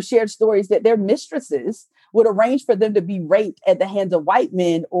who shared stories that their mistresses would arrange for them to be raped at the hands of white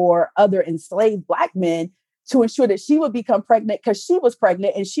men or other enslaved Black men to ensure that she would become pregnant because she was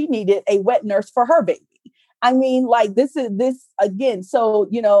pregnant and she needed a wet nurse for her baby. This again. So,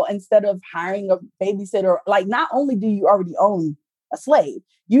 instead of hiring a babysitter, not only do you already own a slave,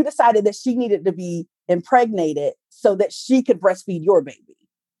 you decided that she needed to be impregnated so that she could breastfeed your baby.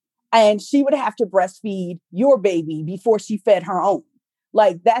 And she would have to breastfeed your baby before she fed her own.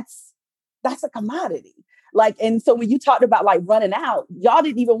 That's a commodity. And so when you talked about running out, y'all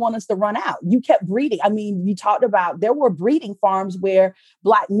didn't even want us to run out. You kept breeding. You talked about there were breeding farms where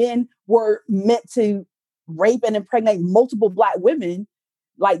Black men were meant to rape and impregnate multiple Black women.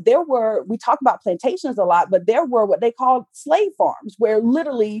 We talk about plantations a lot, but there were what they called slave farms where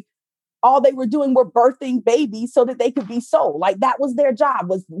literally all they were doing were birthing babies so that they could be sold. That was their job,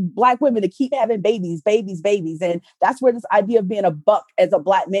 was Black women to keep having babies. And that's where this idea of being a buck as a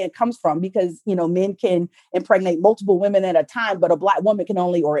Black man comes from, because, men can impregnate multiple women at a time, but a Black woman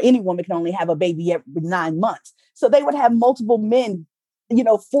or any woman can only have a baby every 9 months. So they would have multiple men,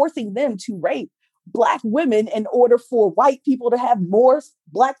 forcing them to rape Black women in order for white people to have more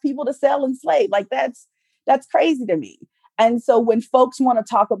Black people to sell and slave. That's crazy to me. And so when folks want to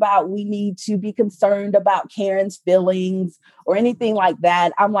talk about we need to be concerned about Karen's feelings or anything like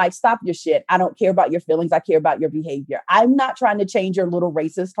that, I'm like, stop your shit. I don't care about your feelings. I care about your behavior. I'm not trying to change your little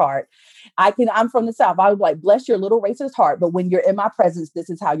racist heart. I'm from the South. I was bless your little racist heart. But when you're in my presence,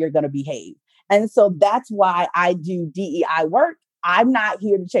 this is how you're going to behave. And so that's why I do DEI work. I'm not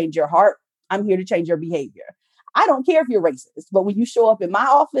here to change your heart. I'm here to change your behavior. I don't care if you're racist, but when you show up in my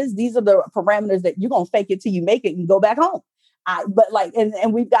office, these are the parameters that you're going to fake it till you make it and go back home.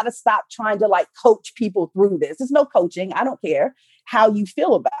 And we've got to stop trying to coach people through this. There's no coaching. I don't care how you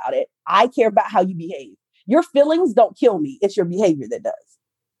feel about it. I care about how you behave. Your feelings don't kill me. It's your behavior that does.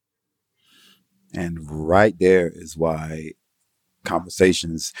 And right there is why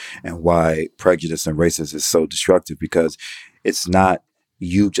conversations and why prejudice and racism is so destructive, because it's not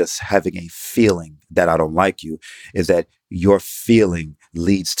you just having a feeling that I don't like you, is that your feeling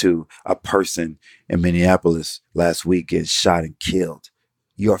leads to a person in Minneapolis last week getting shot and killed.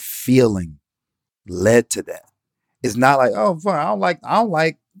 Your feeling led to that. It's not like, oh, fine, I don't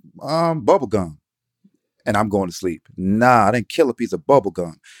like bubble gum and I'm going to sleep. Nah, I didn't kill a piece of bubble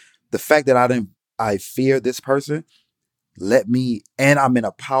gum. The fact that I fear this person and I'm in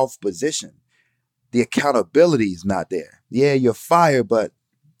a powerful position. The accountability is not there. Yeah, you're fired, but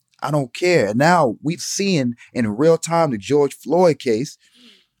I don't care. And now we've seen in real time the George Floyd case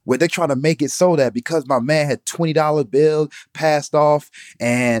where they're trying to make it so that because my man had $20 bills passed off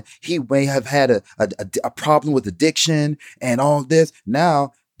and he may have had a problem with addiction and all this,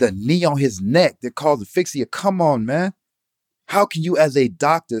 now the knee on his neck that caused asphyxia. Come on, man. How can you as a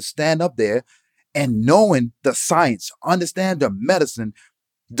doctor stand up there and knowing the science, understand the medicine,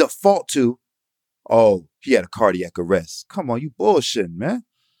 default to, oh, he had a cardiac arrest? Come on, you bullshitting, man.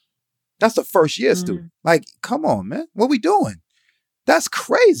 That's a first year student. Come on, man. What we doing? That's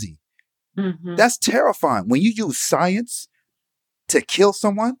crazy. Mm-hmm. That's terrifying. When you use science to kill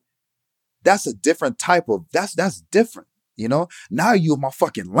someone, that's a different type of, that's different, you know? Now you're my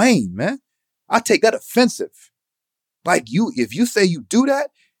fucking lane, man. I take that offensive. Like if you say you do that,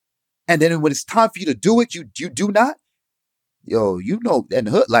 and then when it's time for you to do it, you do not, yo, you know, and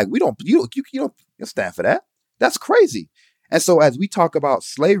the hood, like you don't stand for that. That's crazy. And so as we talk about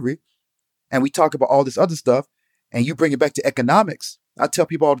slavery and we talk about all this other stuff, and you bring it back to economics, I tell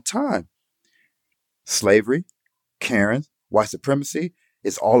people all the time, slavery, Karen, white supremacy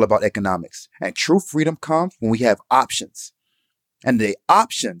is all about economics. And true freedom comes when we have options. And the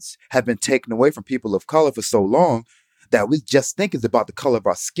options have been taken away from people of color for so long that we just think it's about the color of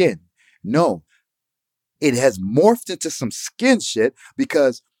our skin. No, it has morphed into some skin shit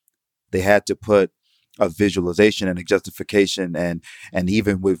because they had to put a visualization and a justification, and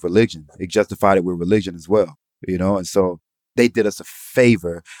even with religion, it justified it with religion as well, you know? And so they did us a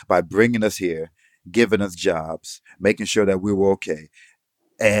favor by bringing us here, giving us jobs, making sure that we were okay.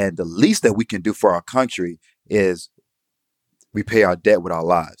 And the least that we can do for our country is repay our debt with our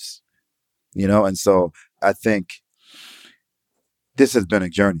lives, you know? And so I think this has been a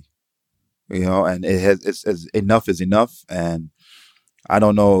journey, you know, and it's enough is enough. And I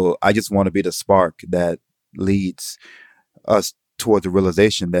don't know, I just want to be the spark that leads us toward the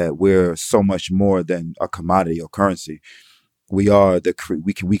realization that we're so much more than a commodity or currency. We are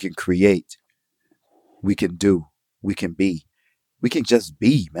we can create, we can do, we can be, we can just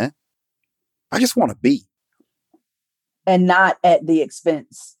be, man. I just want to be. And not at the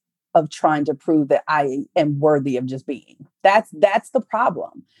expense of trying to prove that I am worthy of just being. That's the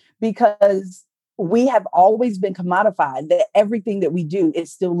problem, because we have always been commodified, that everything that we do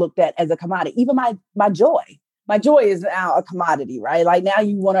is still looked at as a commodity. Even my joy. My joy is now a commodity, right? Like now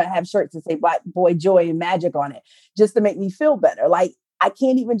you want to have shirts that say Black Boy Joy and magic on it just to make me feel better. Like I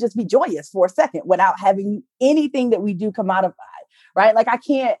can't even just be joyous for a second without having anything that we do commodified, right? Like I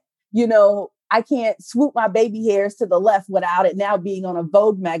can't swoop my baby hairs to the left without it now being on a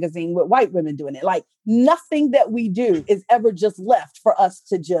Vogue magazine with white women doing it. Like nothing that we do is ever just left for us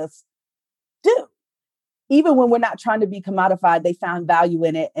to just do. Even when we're not trying to be commodified, they found value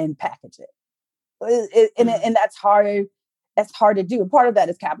in it and package it. And that's hard. That's hard to do. And part of that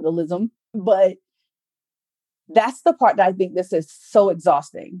is capitalism, but that's the part that I think this is so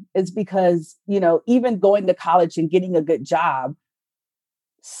exhausting, is because, you know, even going to college and getting a good job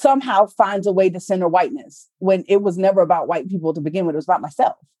somehow finds a way to center whiteness when it was never about white people to begin with. It was about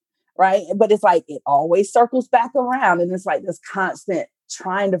myself, right? But it's like it always circles back around, and it's like this constant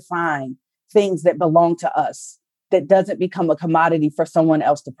trying to find things that belong to us that doesn't become a commodity for someone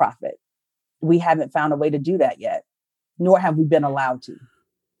else to profit. We haven't found a way to do that yet, nor have we been allowed to.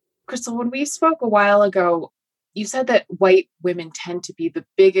 Crystal, when we spoke a while ago, you said that white women tend to be the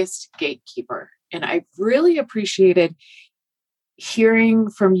biggest gatekeeper. And I really appreciated hearing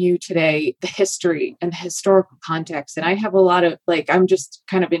from you today the history and the historical context. And I have a lot of, like, I'm just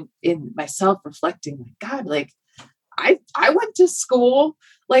kind of in myself reflecting, like, God, like, I went to school.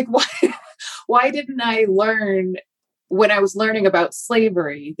 Like, why didn't I learn when I was learning about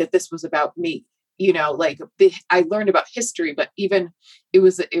slavery that this was about me? You know, like I learned about history, but even it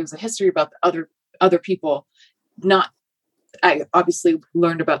was a history about the other people. I obviously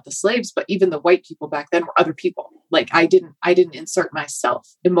learned about the slaves, but even the white people back then were other people. Like I didn't insert myself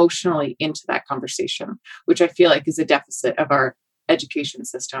emotionally into that conversation, which I feel like is a deficit of our education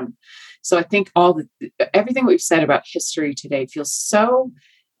system. So I think everything we've said about history today feels so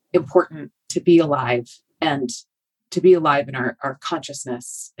important to be alive, and to be alive in our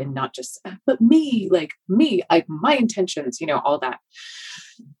consciousness, and not just, but me, like my intentions, you know, all that.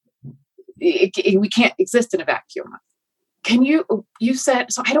 We can't exist in a vacuum. You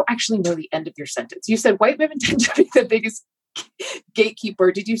said, so I don't actually know the end of your sentence. You said white women tend to be the biggest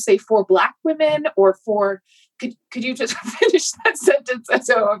gatekeeper. Did you say for Black women or could you just finish that sentence as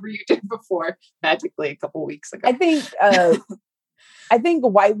however you did before magically a couple of weeks ago? I think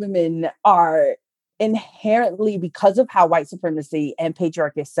white women are inherently, because of how white supremacy and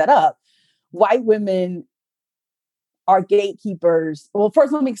patriarchy is set up, white women are gatekeepers. Well,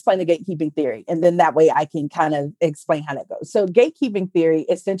 first, let me explain the gatekeeping theory, and then that way I can kind of explain how that goes. So gatekeeping theory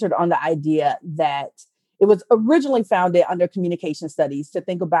is centered on the idea that it was originally founded under communication studies to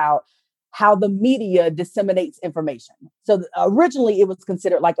think about how the media disseminates information. So originally it was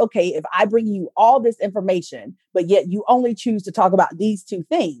considered like, okay, if I bring you all this information, but yet you only choose to talk about these two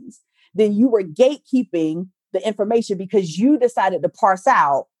things, then you were gatekeeping the information because you decided to parse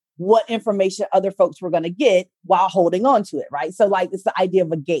out what information other folks were going to get while holding on to it, right? So like it's the idea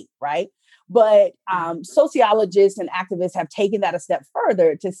of a gate, right? But sociologists and activists have taken that a step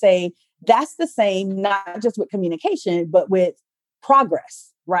further to say That's the same, not just with communication, but with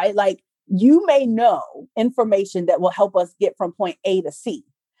progress, right? Like you may know information that will help us get from point A to C,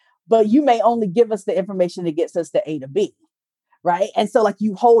 but you may only give us the information that gets us to A to B, right? And so like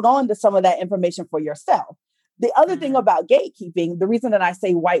you hold on to some of that information for yourself. The other thing about gatekeeping, the reason that I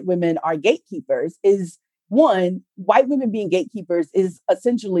say white women are gatekeepers is one, white women being gatekeepers is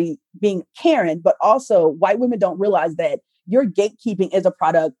essentially being Karen, but also white women don't realize that your gatekeeping is a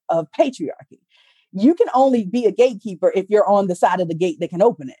product of patriarchy. You can only be a gatekeeper if you're on the side of the gate that can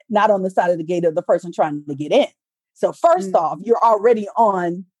open it, not on the side of the gate of the person trying to get in. So first off, you're already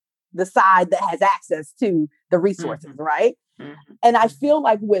on the side that has access to the resources, right? And I feel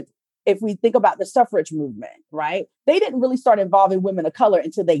like if we think about the suffrage movement, right? They didn't really start involving women of color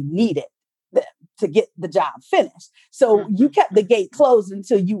until they needed them to get the job finished. So you kept the gate closed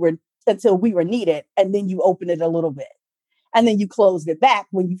until we were needed, and then you opened it a little bit. And then you closed it back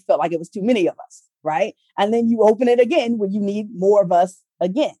when you felt like it was too many of us, right? And then you open it again when you need more of us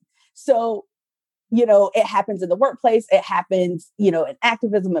again. So, it happens in the workplace. It happens, in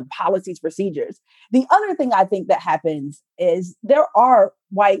activism and policies, procedures. The other thing I think that happens is there are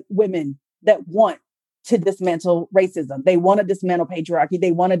white women that want to dismantle racism. They want to dismantle patriarchy.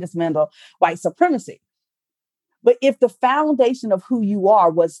 They want to dismantle white supremacy. But if the foundation of who you are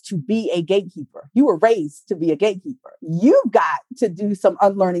was to be a gatekeeper, you were raised to be a gatekeeper, you've got to do some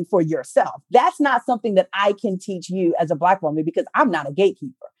unlearning for yourself. That's not something that I can teach you as a Black woman because I'm not a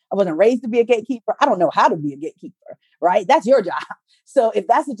gatekeeper. I wasn't raised to be a gatekeeper. I don't know how to be a gatekeeper, right? That's your job. So if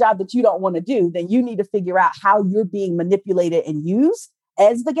that's a job that you don't want to do, then you need to figure out how you're being manipulated and used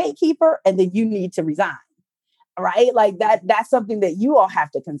as the gatekeeper, and then you need to resign, right? Like that's something that you all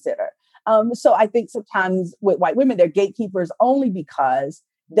have to consider. So I think sometimes with white women, they're gatekeepers only because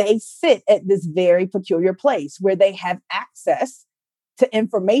they sit at this very peculiar place where they have access to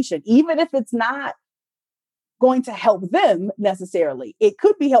information, even if it's not going to help them necessarily. It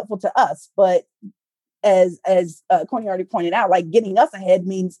could be helpful to us, but as Courtney already pointed out, like getting us ahead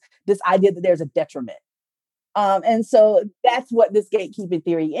means this idea that there's a detriment. And so that's what this gatekeeping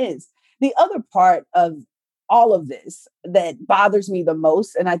theory is. The other part of all of this that bothers me the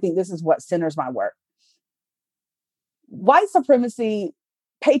most, and I think this is what centers my work. White supremacy,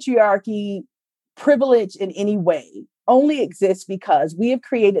 patriarchy, privilege in any way only exists because we have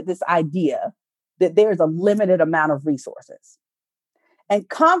created this idea that there's a limited amount of resources. And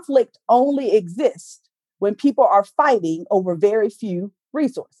conflict only exists when people are fighting over very few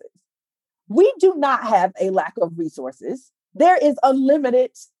resources. We do not have a lack of resources. There is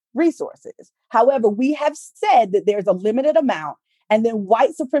unlimited resources. However, we have said that there's a limited amount, and then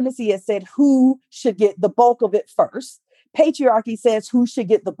white supremacy has said who should get the bulk of it first. Patriarchy says who should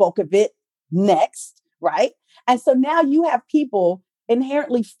get the bulk of it next, right? And so now you have people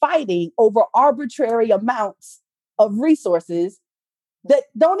inherently fighting over arbitrary amounts of resources that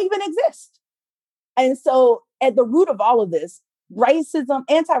don't even exist. And so at the root of all of this, racism,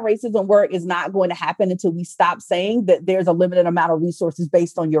 anti-racism work is not going to happen until we stop saying that there's a limited amount of resources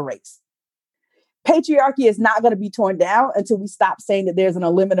based on your race. Patriarchy is not going to be torn down until we stop saying that there's an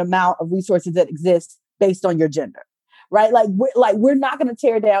unlimited amount of resources that exist based on your gender, right? We're not going to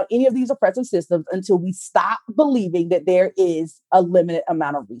tear down any of these oppressive systems until we stop believing that there is a limited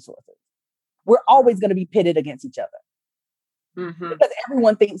amount of resources. We're always going to be pitted against each other. Because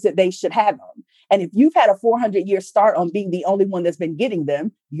everyone thinks that they should have them. And if you've had a 400-year start on being the only one that's been getting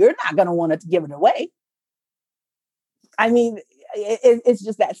them, you're not going to want to give it away. I mean, it's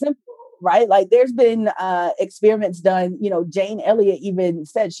just that simple, right? Like there's been experiments done, Jane Elliott even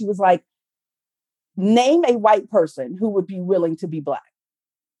said, she was like, name a white person who would be willing to be Black.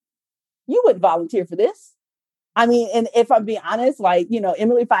 You wouldn't volunteer for this. I mean, and if I'm being honest,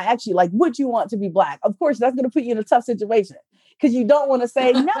 Emily, if I ask you, would you want to be Black? Of course, that's going to put you in a tough situation because you don't want to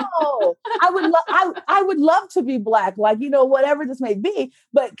say, no, I would love to be Black, whatever this may be,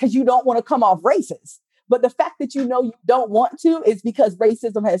 but because you don't want to come off racist. But the fact that you don't want to is because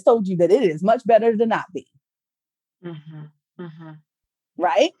racism has told you that it is much better to not be.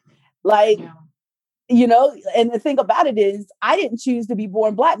 Right? And the thing about it is, I didn't choose to be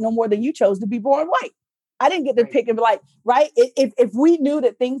born Black no more than you chose to be born white. I didn't get to pick and be like, right? If we knew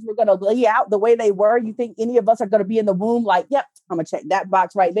that things were going to lay out the way they were, you think any of us are going to be in the womb like, yep, I'm going to check that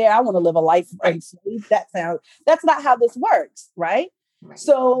box right there. I want to live a life enslaved. That's not how this works, right?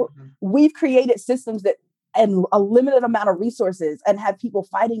 So we've created systems that and a limited amount of resources and have people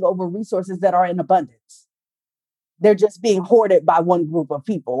fighting over resources that are in abundance. They're just being hoarded by one group of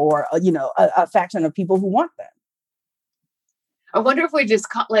people or, a faction of people who want them. I wonder if we just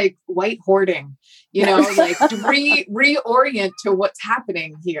caught like white hoarding, like to reorient to what's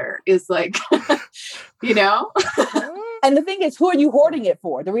happening here is like, And the thing is, who are you hoarding it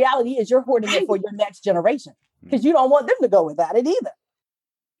for? The reality is you're hoarding it for your next generation because you don't want them to go without it either.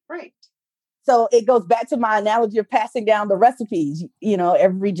 Right. So it goes back to my analogy of passing down the recipes.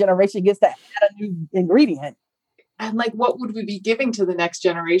 Every generation gets to add a new ingredient. And like, what would we be giving to the next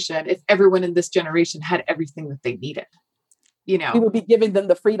generation if everyone in this generation had everything that they needed? We would be giving them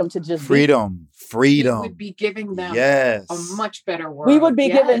the freedom to just freedom. We would be giving them a much better world. We would be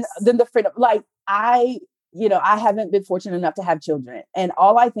giving them the freedom. Like I haven't been fortunate enough to have children. And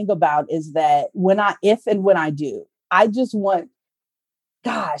all I think about is that when I do, I just want,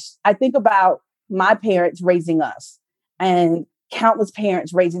 I think about my parents raising us and countless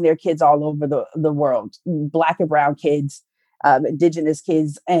parents raising their kids all over the world, Black and brown kids, indigenous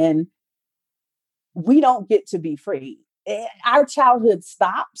kids. And we don't get to be free. Our childhood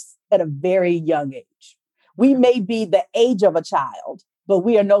stops at a very young age. We may be the age of a child, but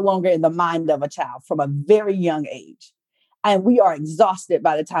we are no longer in the mind of a child from a very young age. And we are exhausted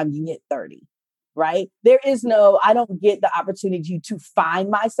by the time you hit 30, right? I don't get the opportunity to find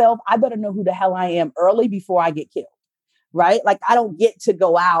myself. I better know who the hell I am early before I get killed, right? Like I don't get to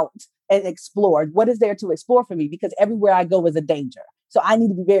go out and explore. What is there to explore for me? Because everywhere I go is a danger. So I need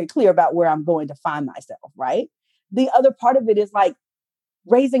to be very clear about where I'm going to find myself, right? The other part of it is like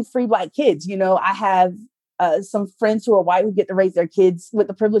raising free Black kids. I have some friends who are white who get to raise their kids with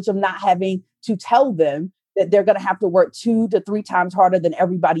the privilege of not having to tell them that they're going to have to work 2 to 3 times harder than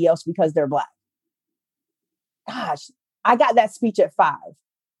everybody else because they're Black. Gosh, I got that speech at 5.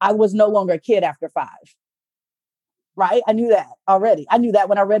 I was no longer a kid after 5. Right? I knew that already. I knew that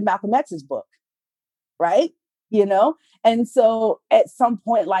when I read Malcolm X's book. Right? And so at some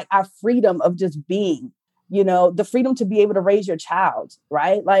point, like our freedom of just being, the freedom to be able to raise your child,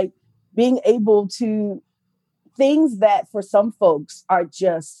 right? Like being able to things that for some folks are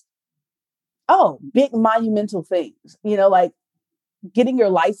just, big monumental things, like getting your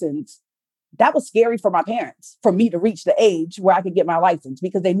license. That was scary for my parents, for me to reach the age where I could get my license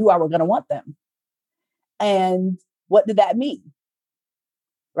because they knew I was going to want them. And what did that mean?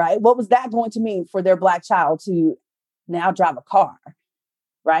 Right? What was that going to mean for their Black child to now drive a car?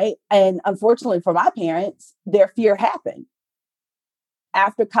 Right? And unfortunately for my parents, their fear happened.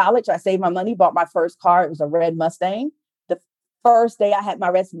 After college, I saved my money, bought my first car. It was a red Mustang. The first day I had my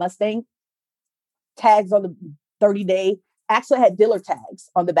red Mustang, tags on the 30-day, actually had dealer tags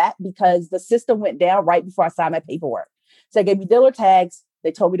on the back because the system went down right before I signed my paperwork. So they gave me dealer tags.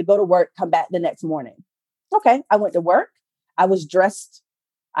 They told me to go to work, come back the next morning. Okay, I went to work. I was dressed.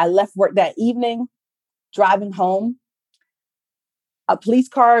 I left work that evening, driving home. A police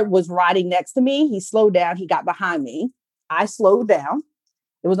car was riding next to me. He slowed down. He got behind me. I slowed down.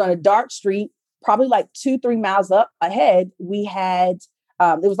 It was on a dark street, probably like 2-3 miles up ahead. We had,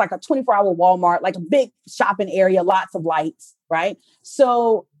 it was like a 24-hour Walmart, like a big shopping area, lots of lights, right?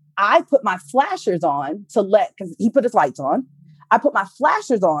 So I put my flashers on because he put his lights on. I put my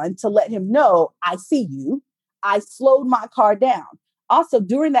flashers on to let him know, I see you. I slowed my car down. Also,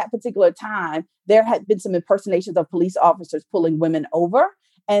 during that particular time, there had been some impersonations of police officers pulling women over.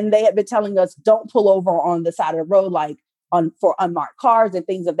 And they had been telling us, don't pull over on the side of the road, like for unmarked cars and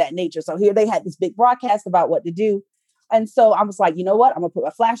things of that nature. So here they had this big broadcast about what to do. And so I was like, you know what? I'm going to put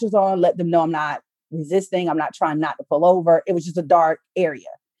my flashers on, let them know I'm not resisting. I'm not trying not to pull over. It was just a dark area.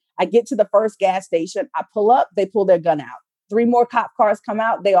 I get to the first gas station. I pull up. They pull their gun out. 3 more cop cars come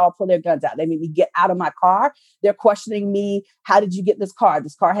out. They all pull their guns out. They made me get out of my car. They're questioning me. How did you get this car?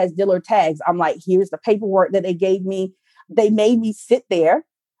 This car has dealer tags. I'm like, here's the paperwork that they gave me. They made me sit there.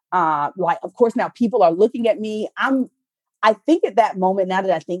 Of course, now people are looking at me. I think at that moment, now that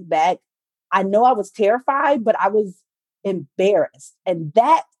I think back, I know I was terrified, but I was embarrassed. And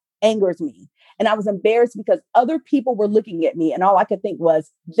that angers me. And I was embarrassed because other people were looking at me and all I could think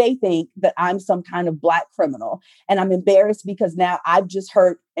was, they think that I'm some kind of Black criminal. And I'm embarrassed because now I've just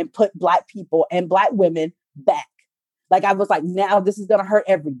hurt and put Black people and Black women back. Like I was like, now this is going to hurt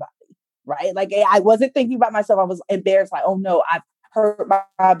everybody, right? Like I wasn't thinking about myself. I was embarrassed, like, oh no, I've hurt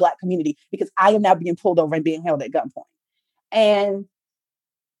my Black community because I am now being pulled over and being held at gunpoint. And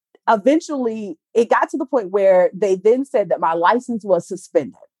eventually it got to the point where they then said that my license was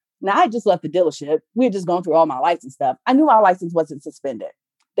suspended. Now, I just left the dealership. We had just gone through all my license stuff. I knew my license wasn't suspended.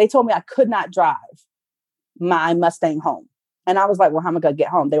 They told me I could not drive my Mustang home. And I was like, well, how am I going to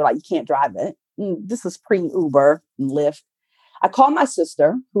get home? They were like, you can't drive it. And this was pre-Uber and Lyft. I called my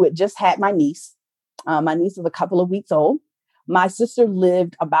sister, who had just had my niece. My niece was a couple of weeks old. My sister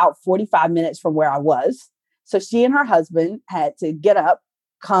lived about 45 minutes from where I was. So she and her husband had to get up,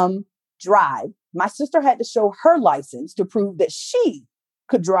 come drive. My sister had to show her license to prove that she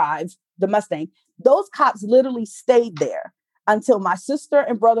could drive the Mustang. Those cops literally stayed there until my sister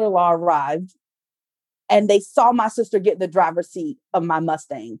and brother-in-law arrived, and they saw my sister get in the driver's seat of my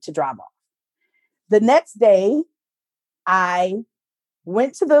Mustang to drive off. The next day, I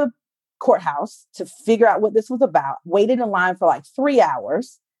went to the courthouse to figure out what this was about, waited in line for like 3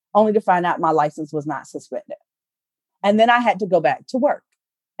 hours, only to find out my license was not suspended. And then I had to go back to work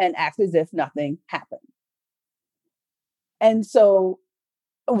and act as if nothing happened. And so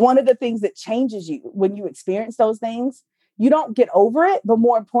one of the things that changes you when you experience those things, you don't get over it, but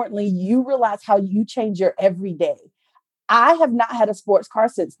more importantly, you realize how you change your everyday. I have not had a sports car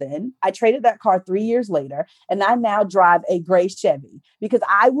since then. I traded that car 3 years later, and I now drive a gray Chevy because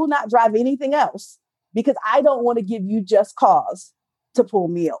I will not drive anything else because I don't want to give you just cause to pull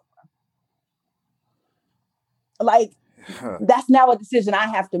me over. Like, that's now a decision I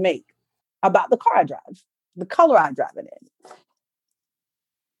have to make about the car I drive, the color I drive it in.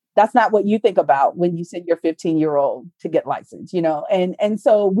 That's not what you think about when you send your 15-year-old to get licensed, you know? And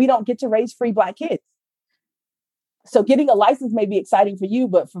so we don't get to raise free Black kids. So getting a license may be exciting for you,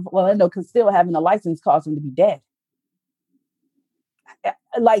 but for Orlando, because still having a license caused him to be dead.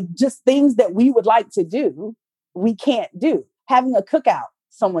 Like, just things that we would like to do, we can't do. Having a cookout,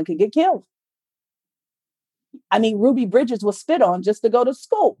 someone could get killed. I mean, Ruby Bridges was spit on just to go to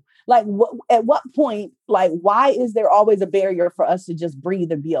school. Like, at what point, like, why is there always a barrier for us to just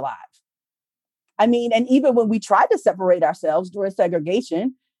breathe and be alive? I mean, and even when we tried to separate ourselves during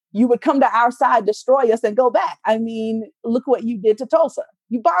segregation, you would come to our side, destroy us, and go back. I mean, look what you did to Tulsa.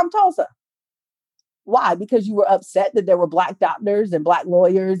 You bombed Tulsa. Why? Because you were upset that there were Black doctors and Black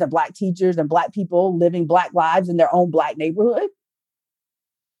lawyers and Black teachers and Black people living Black lives in their own Black neighborhood.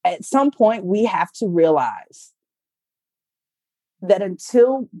 At some point, we have to realize that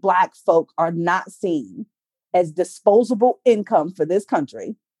until Black folk are not seen as disposable income for this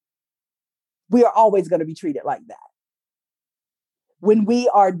country, we are always going to be treated like that. When we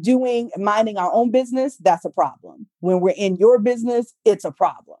are minding our own business, that's a problem. When we're in your business, it's a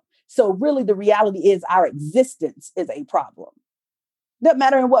problem. So really, the reality is our existence is a problem. Doesn't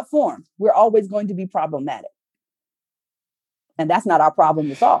matter in what form, we're always going to be problematic. And that's not our problem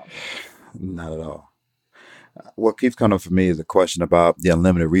to solve. Not at all. What keeps coming up for me is a question about the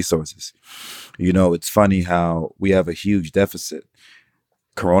unlimited resources. You know, it's funny how we have a huge deficit.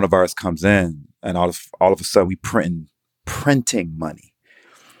 Coronavirus comes in, and all of a sudden we printing money,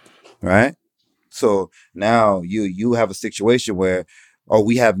 right? So now you have a situation where,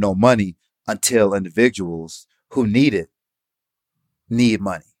 we have no money until individuals who need it need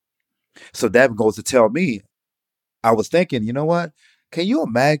money. So that goes to tell me, I was thinking, you know what? Can you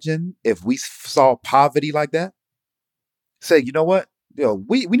imagine if we saw poverty like that? Say, you know what?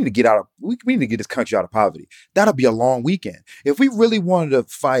 We need to get we need to get this country out of poverty. That'll be a long weekend. If we really wanted to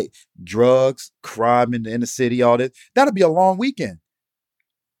fight drugs, crime in the inner city, all this, that'll be a long weekend.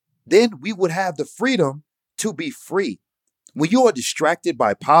 Then we would have the freedom to be free. When you are distracted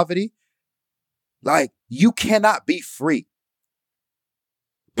by poverty, like, you cannot be free.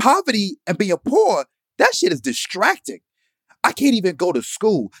 Poverty and being poor, that shit is distracting. I can't even go to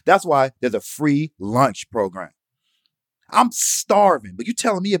school. That's why there's a free lunch program. I'm starving, but you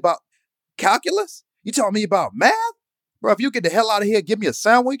telling me about calculus? You telling me about math? Bro, if you get the hell out of here, give me a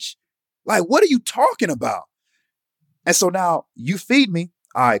sandwich. Like, what are you talking about? And so now you feed me.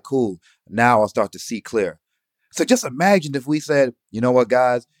 All right, cool. Now I'll start to see clear. So just imagine if we said, you know what,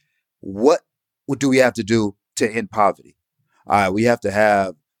 guys, what do we have to do to end poverty? All right, we have to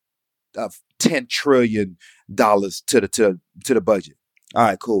have $10 trillion to the budget. All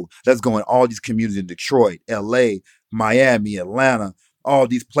right, cool. Let's go in all these communities in Detroit, LA, Miami, Atlanta, all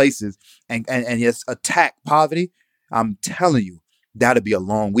these places, and just attack poverty. I'm telling you, that'd be a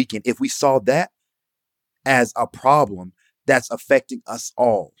long weekend if we saw that as a problem that's affecting us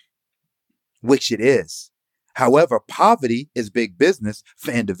all, which it is. However, poverty is big business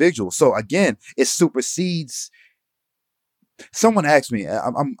for individuals. So again, it supersedes. Someone asked me,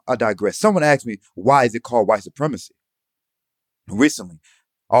 I digress. Someone asked me, why is it called white supremacy? Recently,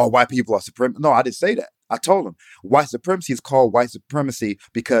 all white people are supremacy. No, I didn't say that. I told them white supremacy is called white supremacy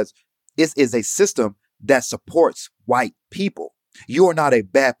because it is a system that supports white people. You are not a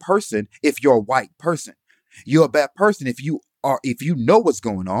bad person if you're a white person. You're a bad person if you know what's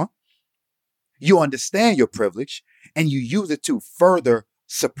going on. You understand your privilege and you use it to further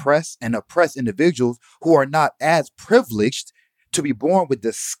suppress and oppress individuals who are not as privileged to be born with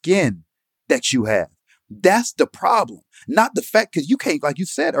the skin that you have, That's the problem. Not the fact, because you can't, like you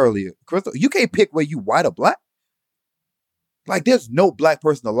said earlier, Crystal, you can't pick whether you white or black. Like, there's no black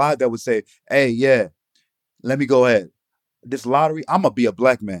person alive that would say, hey, yeah, let me go ahead. This lottery, I'm going to be a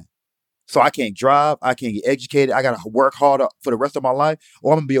black man. So I can't drive, I can't get educated, I got to work harder for the rest of my life,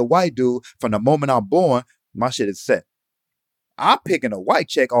 or I'm going to be a white dude from the moment I'm born, my shit is set. I'm picking a white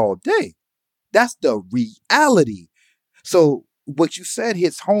check all day. That's the reality. So what you said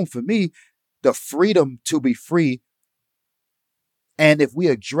hits home for me, the freedom to be free. And if we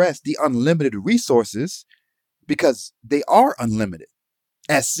address the unlimited resources, because they are unlimited,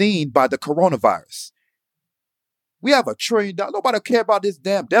 as seen by the coronavirus. We have $1 trillion. Nobody care about this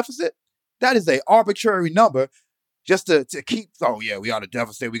damn deficit. That is an arbitrary number just to keep, oh yeah, we got a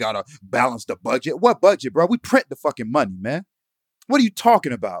deficit. We got to balance the budget. What budget, bro? We print the fucking money, man. What are you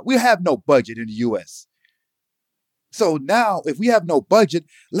talking about? We have no budget in the U.S. So now, if we have no budget,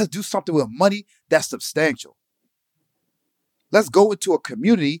 let's do something with money that's substantial. Let's go into a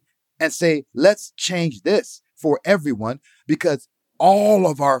community and say, let's change this for everyone, because all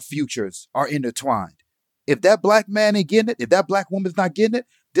of our futures are intertwined. If that black man ain't getting it, if that black woman's not getting it,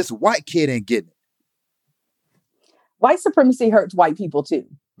 this white kid ain't getting it. White supremacy hurts white people too.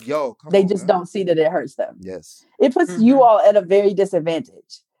 They just don't see that it hurts them. Yes. It puts you all at a very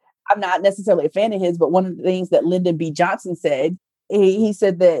disadvantage. I'm not necessarily a fan of his, but one of the things that Lyndon B. Johnson said, he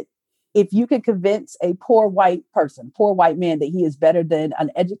said that if you could convince a poor white man that he is better than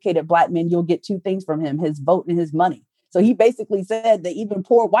an educated black man, you'll get two things from him, his vote and his money. So he basically said that even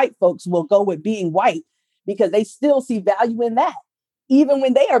poor white folks will go with being white because they still see value in that, even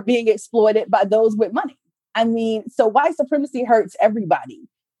when they are being exploited by those with money. I mean, so white supremacy hurts everybody.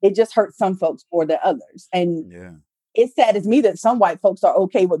 It just hurts some folks more than others. And it saddens me that some white folks are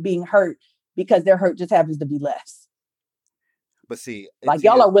okay with being hurt because their hurt just happens to be less. But see, like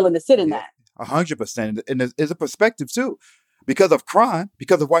y'all are willing to sit in that. 100%. And there's a perspective too. Because of crime,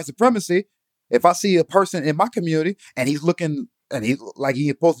 because of white supremacy, if I see a person in my community and he's looking and he's like he's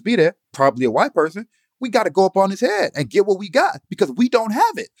supposed to be there, probably a white person, we got to go up on his head and get what we got because we don't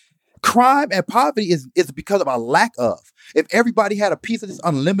have it. Crime and poverty is because of a lack of. If everybody had a piece of this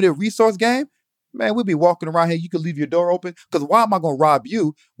unlimited resource game, man, we'd be walking around here. You could leave your door open because why am I going to rob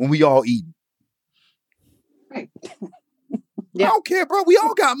you when we all eating? Right. I don't care, bro. We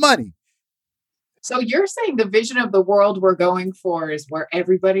all got money. So you're saying the vision of the world we're going for is where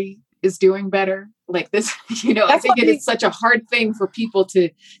everybody is doing better? Like this, I think it is such a hard thing for people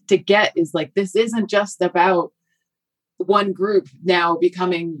to get, is like, this isn't just about one group now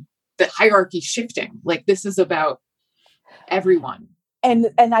becoming the hierarchy shifting. Like this is about everyone.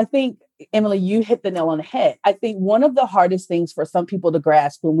 And I think, Emily, you hit the nail on the head. I think one of the hardest things for some people to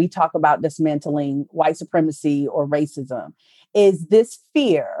grasp when we talk about dismantling white supremacy or racism is this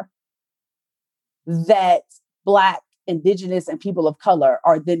fear that Black, Indigenous, and people of color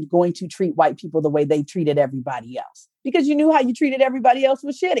are then going to treat white people the way they treated everybody else. Because you knew how you treated everybody else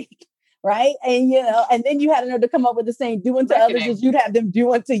was shitty, right? And, and then you had to come up with the same do unto others as you'd have them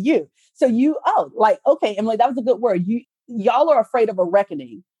do unto you. So okay, Emily, that was a good word. Y'all are afraid of a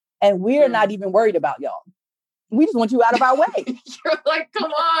reckoning, and we're not even worried about y'all. We just want you out of our way. You're like,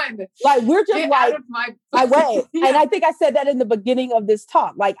 come on. Like, we're just Get like, out of my way. Yeah. And I think I said that in the beginning of this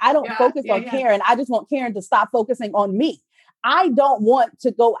talk. Like, I don't focus on Karen. I just want Karen to stop focusing on me. I don't want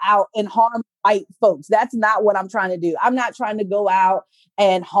to go out and harm white folks. That's not what I'm trying to do. I'm not trying to go out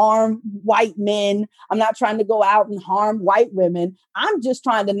and harm white men. I'm not trying to go out and harm white women. I'm just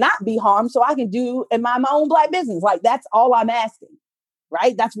trying to not be harmed so I can do in my own Black business. Like, that's all I'm asking,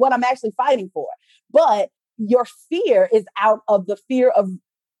 right? That's what I'm actually fighting for. But your fear is out of the fear of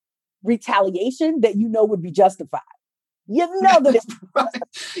retaliation that would be justified. That it's justified.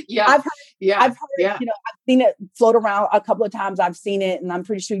 I've heard, I've seen it float around a couple of times. I've seen it, and I'm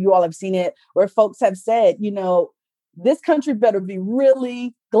pretty sure you all have seen it, where folks have said, this country better be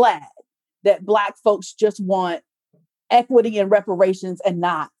really glad that Black folks just want equity and reparations and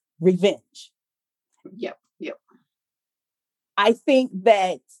not revenge. Yep. I think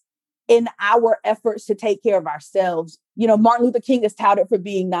that in our efforts to take care of ourselves, Martin Luther King is touted for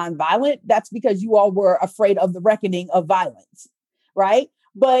being nonviolent. That's because you all were afraid of the reckoning of violence, right?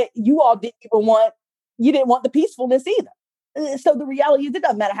 But you all didn't want the peacefulness either. So the reality is, it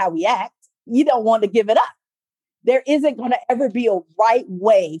doesn't matter how we act. You don't want to give it up. There isn't going to ever be a right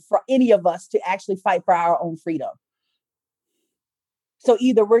way for any of us to actually fight for our own freedom. So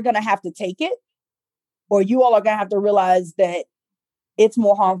either we're going to have to take it, or you all are going to have to realize that it's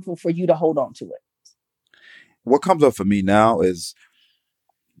more harmful for you to hold on to it. What comes up for me now is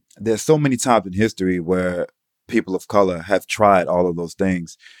there's so many times in history where people of color have tried all of those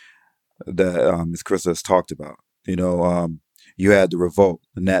things. that Ms. Krista has talked about. You had the revolt,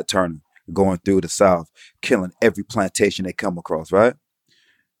 the Nat Turner, going through the South, killing every plantation they come across, right?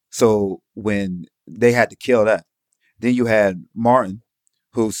 So when they had to kill that, then you had Martin,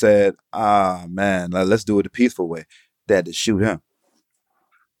 who said, man, let's do it the peaceful way. They had to shoot him,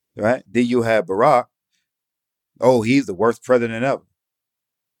 right? Then you had Barack. Oh, he's the worst president ever.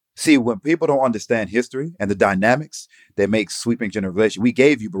 See, when people don't understand history and the dynamics that make sweeping generalization, we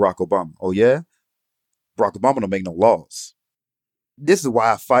gave you Barack Obama. Oh, yeah? Barack Obama don't make no laws. This is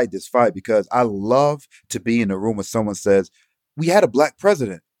why I fight this fight, because I love to be in a room where someone says, we had a black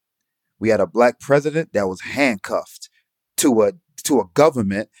president. We had a black president that was handcuffed to a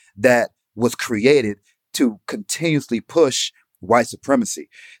government that was created to continuously push white supremacy.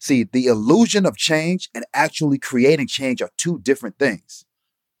 See, the illusion of change and actually creating change are two different things.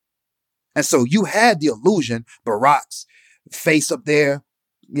 And so you had the illusion, Barack's face up there,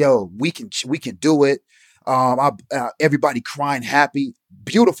 we can do it. Everybody crying happy,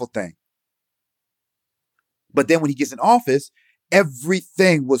 beautiful thing. But then when he gets in office,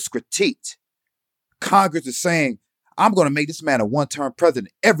 everything was critiqued. Congress is saying, I'm going to make this man a one-term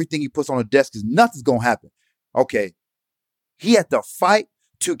president. Everything he puts on the desk is nothing's going to happen. Okay. He had to fight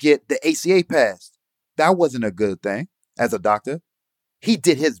to get the ACA passed. That wasn't a good thing as a doctor. He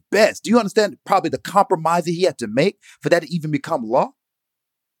did his best. Do you understand probably the compromise he had to make for that to even become law?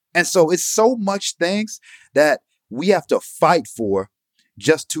 And so it's so much things that we have to fight for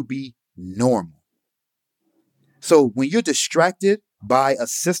just to be normal. So when you're distracted by a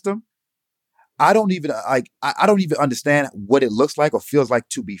system, I don't even understand what it looks like or feels like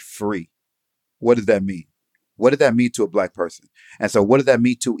to be free. What does that mean? What does that mean to a black person? And so what does that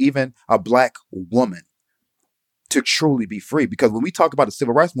mean to even a black woman to truly be free? Because when we talk about the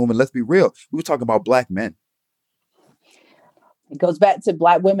civil rights movement, let's be real, we were talking about black men. It goes back to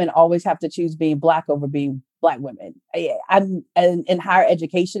black women always have to choose being black over being black women. And in higher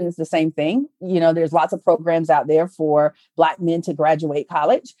education, it's the same thing. There's lots of programs out there for black men to graduate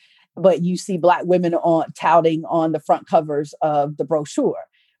college, but you see black women touting on the front covers of the brochure.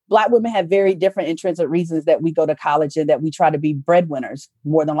 Black women have very different intrinsic reasons that we go to college and that we try to be breadwinners.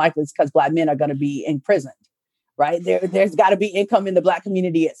 More than likely, it's because black men are going to be imprisoned, right? There's got to be income in the black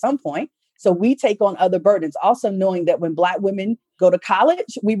community at some point. So we take on other burdens, also knowing that when black women go to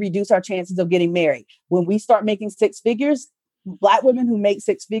college, we reduce our chances of getting married. When we start making six figures, black women who make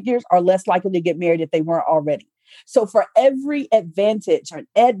six figures are less likely to get married if they weren't already. So for every advantage or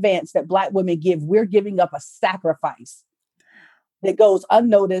advance that black women give, we're giving up a sacrifice that goes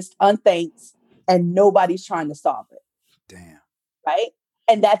unnoticed, unthanked, and nobody's trying to solve it. Damn. Right?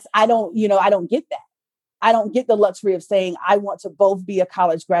 And I don't get that. I don't get the luxury of saying I want to both be a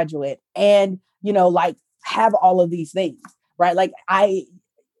college graduate and, have all of these things, right? Like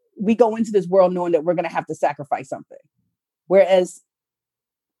we go into this world knowing that we're going to have to sacrifice something. Whereas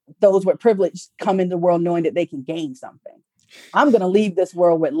those with privilege come into the world knowing that they can gain something. I'm going to leave this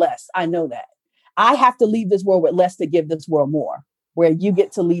world with less. I know that. I have to leave this world with less to give this world more, where you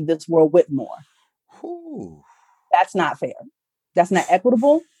get to leave this world with more. Ooh. That's not fair. That's not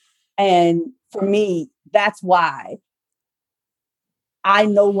equitable. And for me, that's why I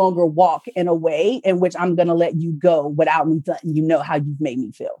no longer walk in a way in which I'm going to let you go without me letting how you've made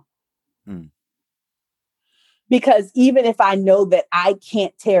me feel. Mm. Because even if I know that I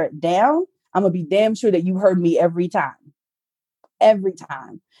can't tear it down, I'm going to be damn sure that you heard me every time. Every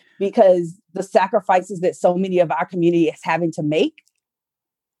time. Because the sacrifices that so many of our community is having to make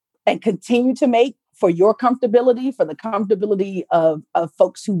and continue to make for your comfortability, for the comfortability of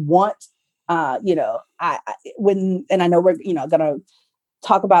folks who want, I know we're, going to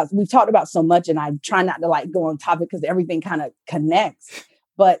we've talked about so much, and I try not to go on topic because everything kind of connects.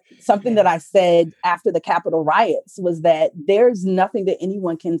 But something that I said after the Capitol riots was that there's nothing that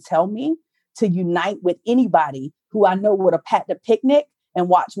anyone can tell me to unite with anybody who I know would have packed a picnic and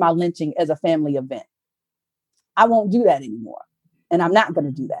watch my lynching as a family event. I won't do that anymore. And I'm not going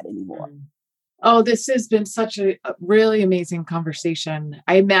to do that anymore. Oh, this has been such a really amazing conversation.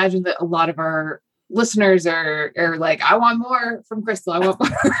 I imagine that a lot of our listeners are like, I want more from Crystal. I want more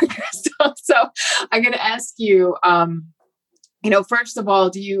from Crystal. So I'm going to ask you, first of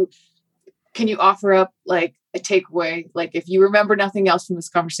all, can you offer up a takeaway? If you remember nothing else from this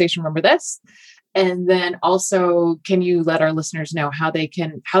conversation, remember this. And then also, can you let our listeners know how they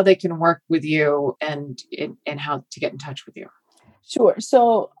can work with you and how to get in touch with you? Sure.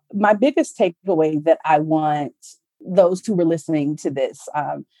 So my biggest takeaway that I want those who were listening to this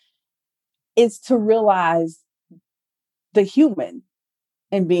is to realize the human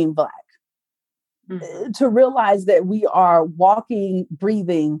in being Black, to realize that we are walking,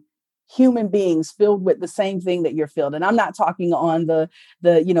 breathing human beings filled with the same thing that you're filled. And I'm not talking on the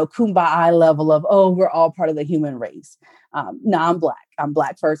kumbaya level of, oh, we're all part of the human race. No, I'm Black. I'm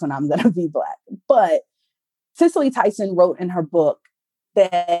Black first and I'm going to be Black. But Cicely Tyson wrote in her book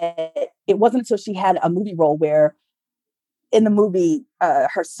that it wasn't until she had a movie role where in the movie,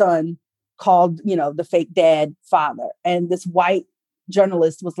 her son called, the fake dad father. And this white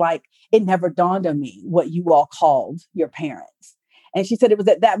journalist was like, it never dawned on me what you all called your parents. And she said it was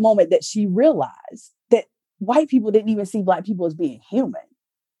at that moment that she realized that white people didn't even see Black people as being human.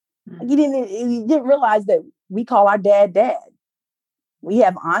 Mm-hmm. You didn't realize that we call our dad. We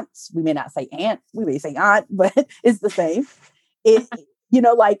have aunts. We may not say aunt. We may say aunt, but it's the same.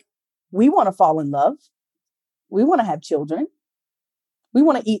 We want to fall in love. We want to have children. We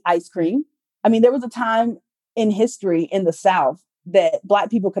want to eat ice cream. I mean, there was a time in history in the South that Black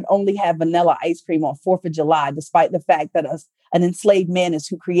people could only have vanilla ice cream on 4th of July, despite the fact that an enslaved man is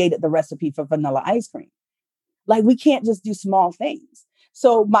who created the recipe for vanilla ice cream. Like, we can't just do small things.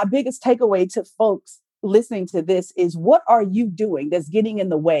 So my biggest takeaway to folks listening to this is, what are you doing that's getting in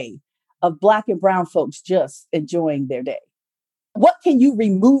the way of Black and brown folks just enjoying their day? What can you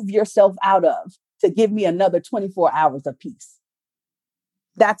remove yourself out of to give me another 24 hours of peace?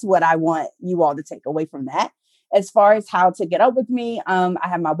 That's what I want you all to take away from that. As far as how to get up with me, I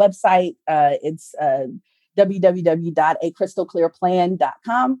have my website. It's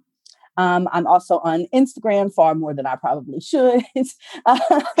www.acrystalclearplan.com. I'm also on Instagram, far more than I probably should. But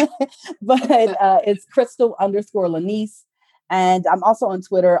it's Crystal_Lanice. And I'm also on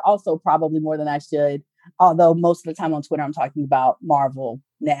Twitter, also probably more than I should. Although most of the time on Twitter, I'm talking about Marvel,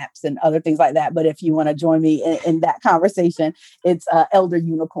 naps, and other things like that. But if you want to join me in that conversation, it's Elder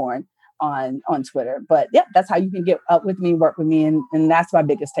Unicorn on Twitter. But yeah, that's how you can get up with me, work with me. And that's my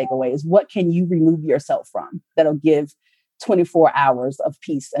biggest takeaway is, what can you remove yourself from that'll give 24 hours of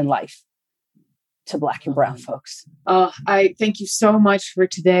peace and life to Black and brown folks? I thank you so much for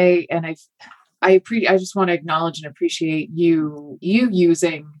today. And I just want to acknowledge and appreciate you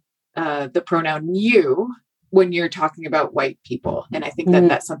using the pronoun you when you're talking about white people. And I think that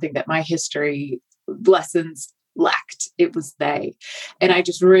that's something that my history lessons lacked. It was they. And I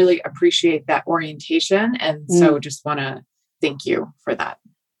just really appreciate that orientation. And so just want to thank you for that.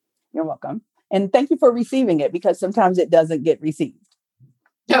 You're welcome. And thank you for receiving it, because sometimes it doesn't get received.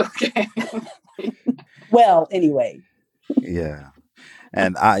 Okay. Well, anyway. Yeah.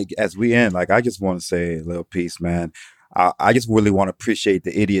 And as we end, I just want to say a little piece, man. I just really want to appreciate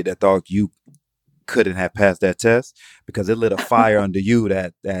the idiot that thought you couldn't have passed that test, because it lit a fire under you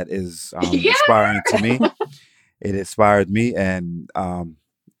that is inspiring to me. It inspired me, and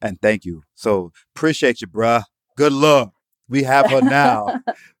thank you. So appreciate you, bruh. Good luck. We have her now.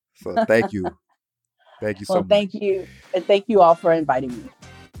 So thank you. Thank you so much. Thank you. And thank you all for inviting me.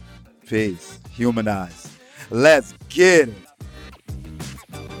 Peace. Humanize. Let's get it.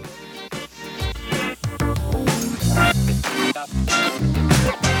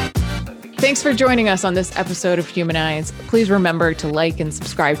 Thanks for joining us on this episode of Humanize. Please remember to like and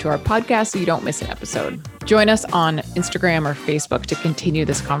subscribe to our podcast so you don't miss an episode. Join us on Instagram or Facebook to continue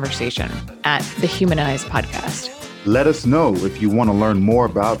this conversation at the Humanize Podcast. Let us know if you want to learn more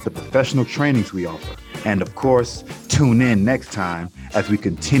about the professional trainings we offer. And of course, tune in next time as we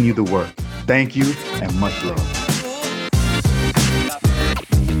continue the work. Thank you and much love.